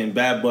 what's his name?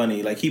 Bad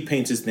Bunny. Like he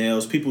paints his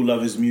nails. People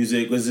love his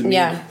music.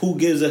 Who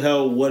gives a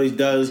hell what he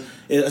does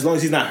as long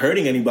as he's not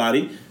hurting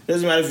anybody.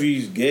 Doesn't matter if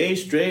he's gay,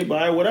 straight,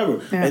 bi,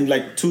 whatever. Yeah. And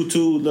like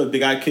Tutu, look, the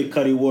guy Kid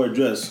Cudi wore a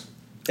dress.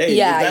 Hey,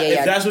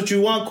 if that's what you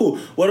want, cool.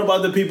 What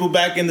about the people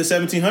back in the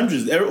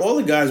 1700s? All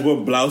the guys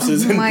wore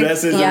blouses and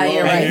dresses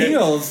and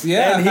heels.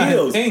 Yeah, and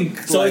heels. Pink.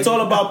 So it's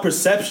all about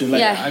perception.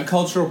 And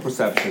cultural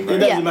perception. Right? It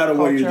doesn't matter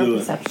what you're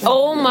doing.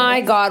 Oh my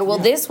God. Well,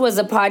 this was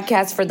a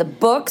podcast for the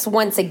books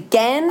once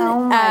again.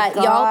 Oh my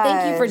y'all,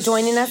 thank you for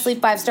joining us. Leave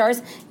 5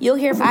 stars. You'll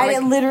hear from I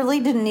literally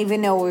didn't even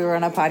know we were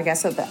on a podcast,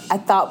 so I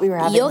thought we were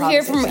having You'll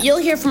hear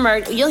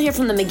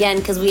from them again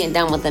because we ain't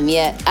done with them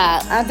yet.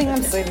 I think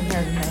I'm sleeping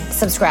here tonight.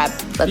 Subscribe.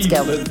 Let's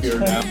go. Live here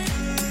now.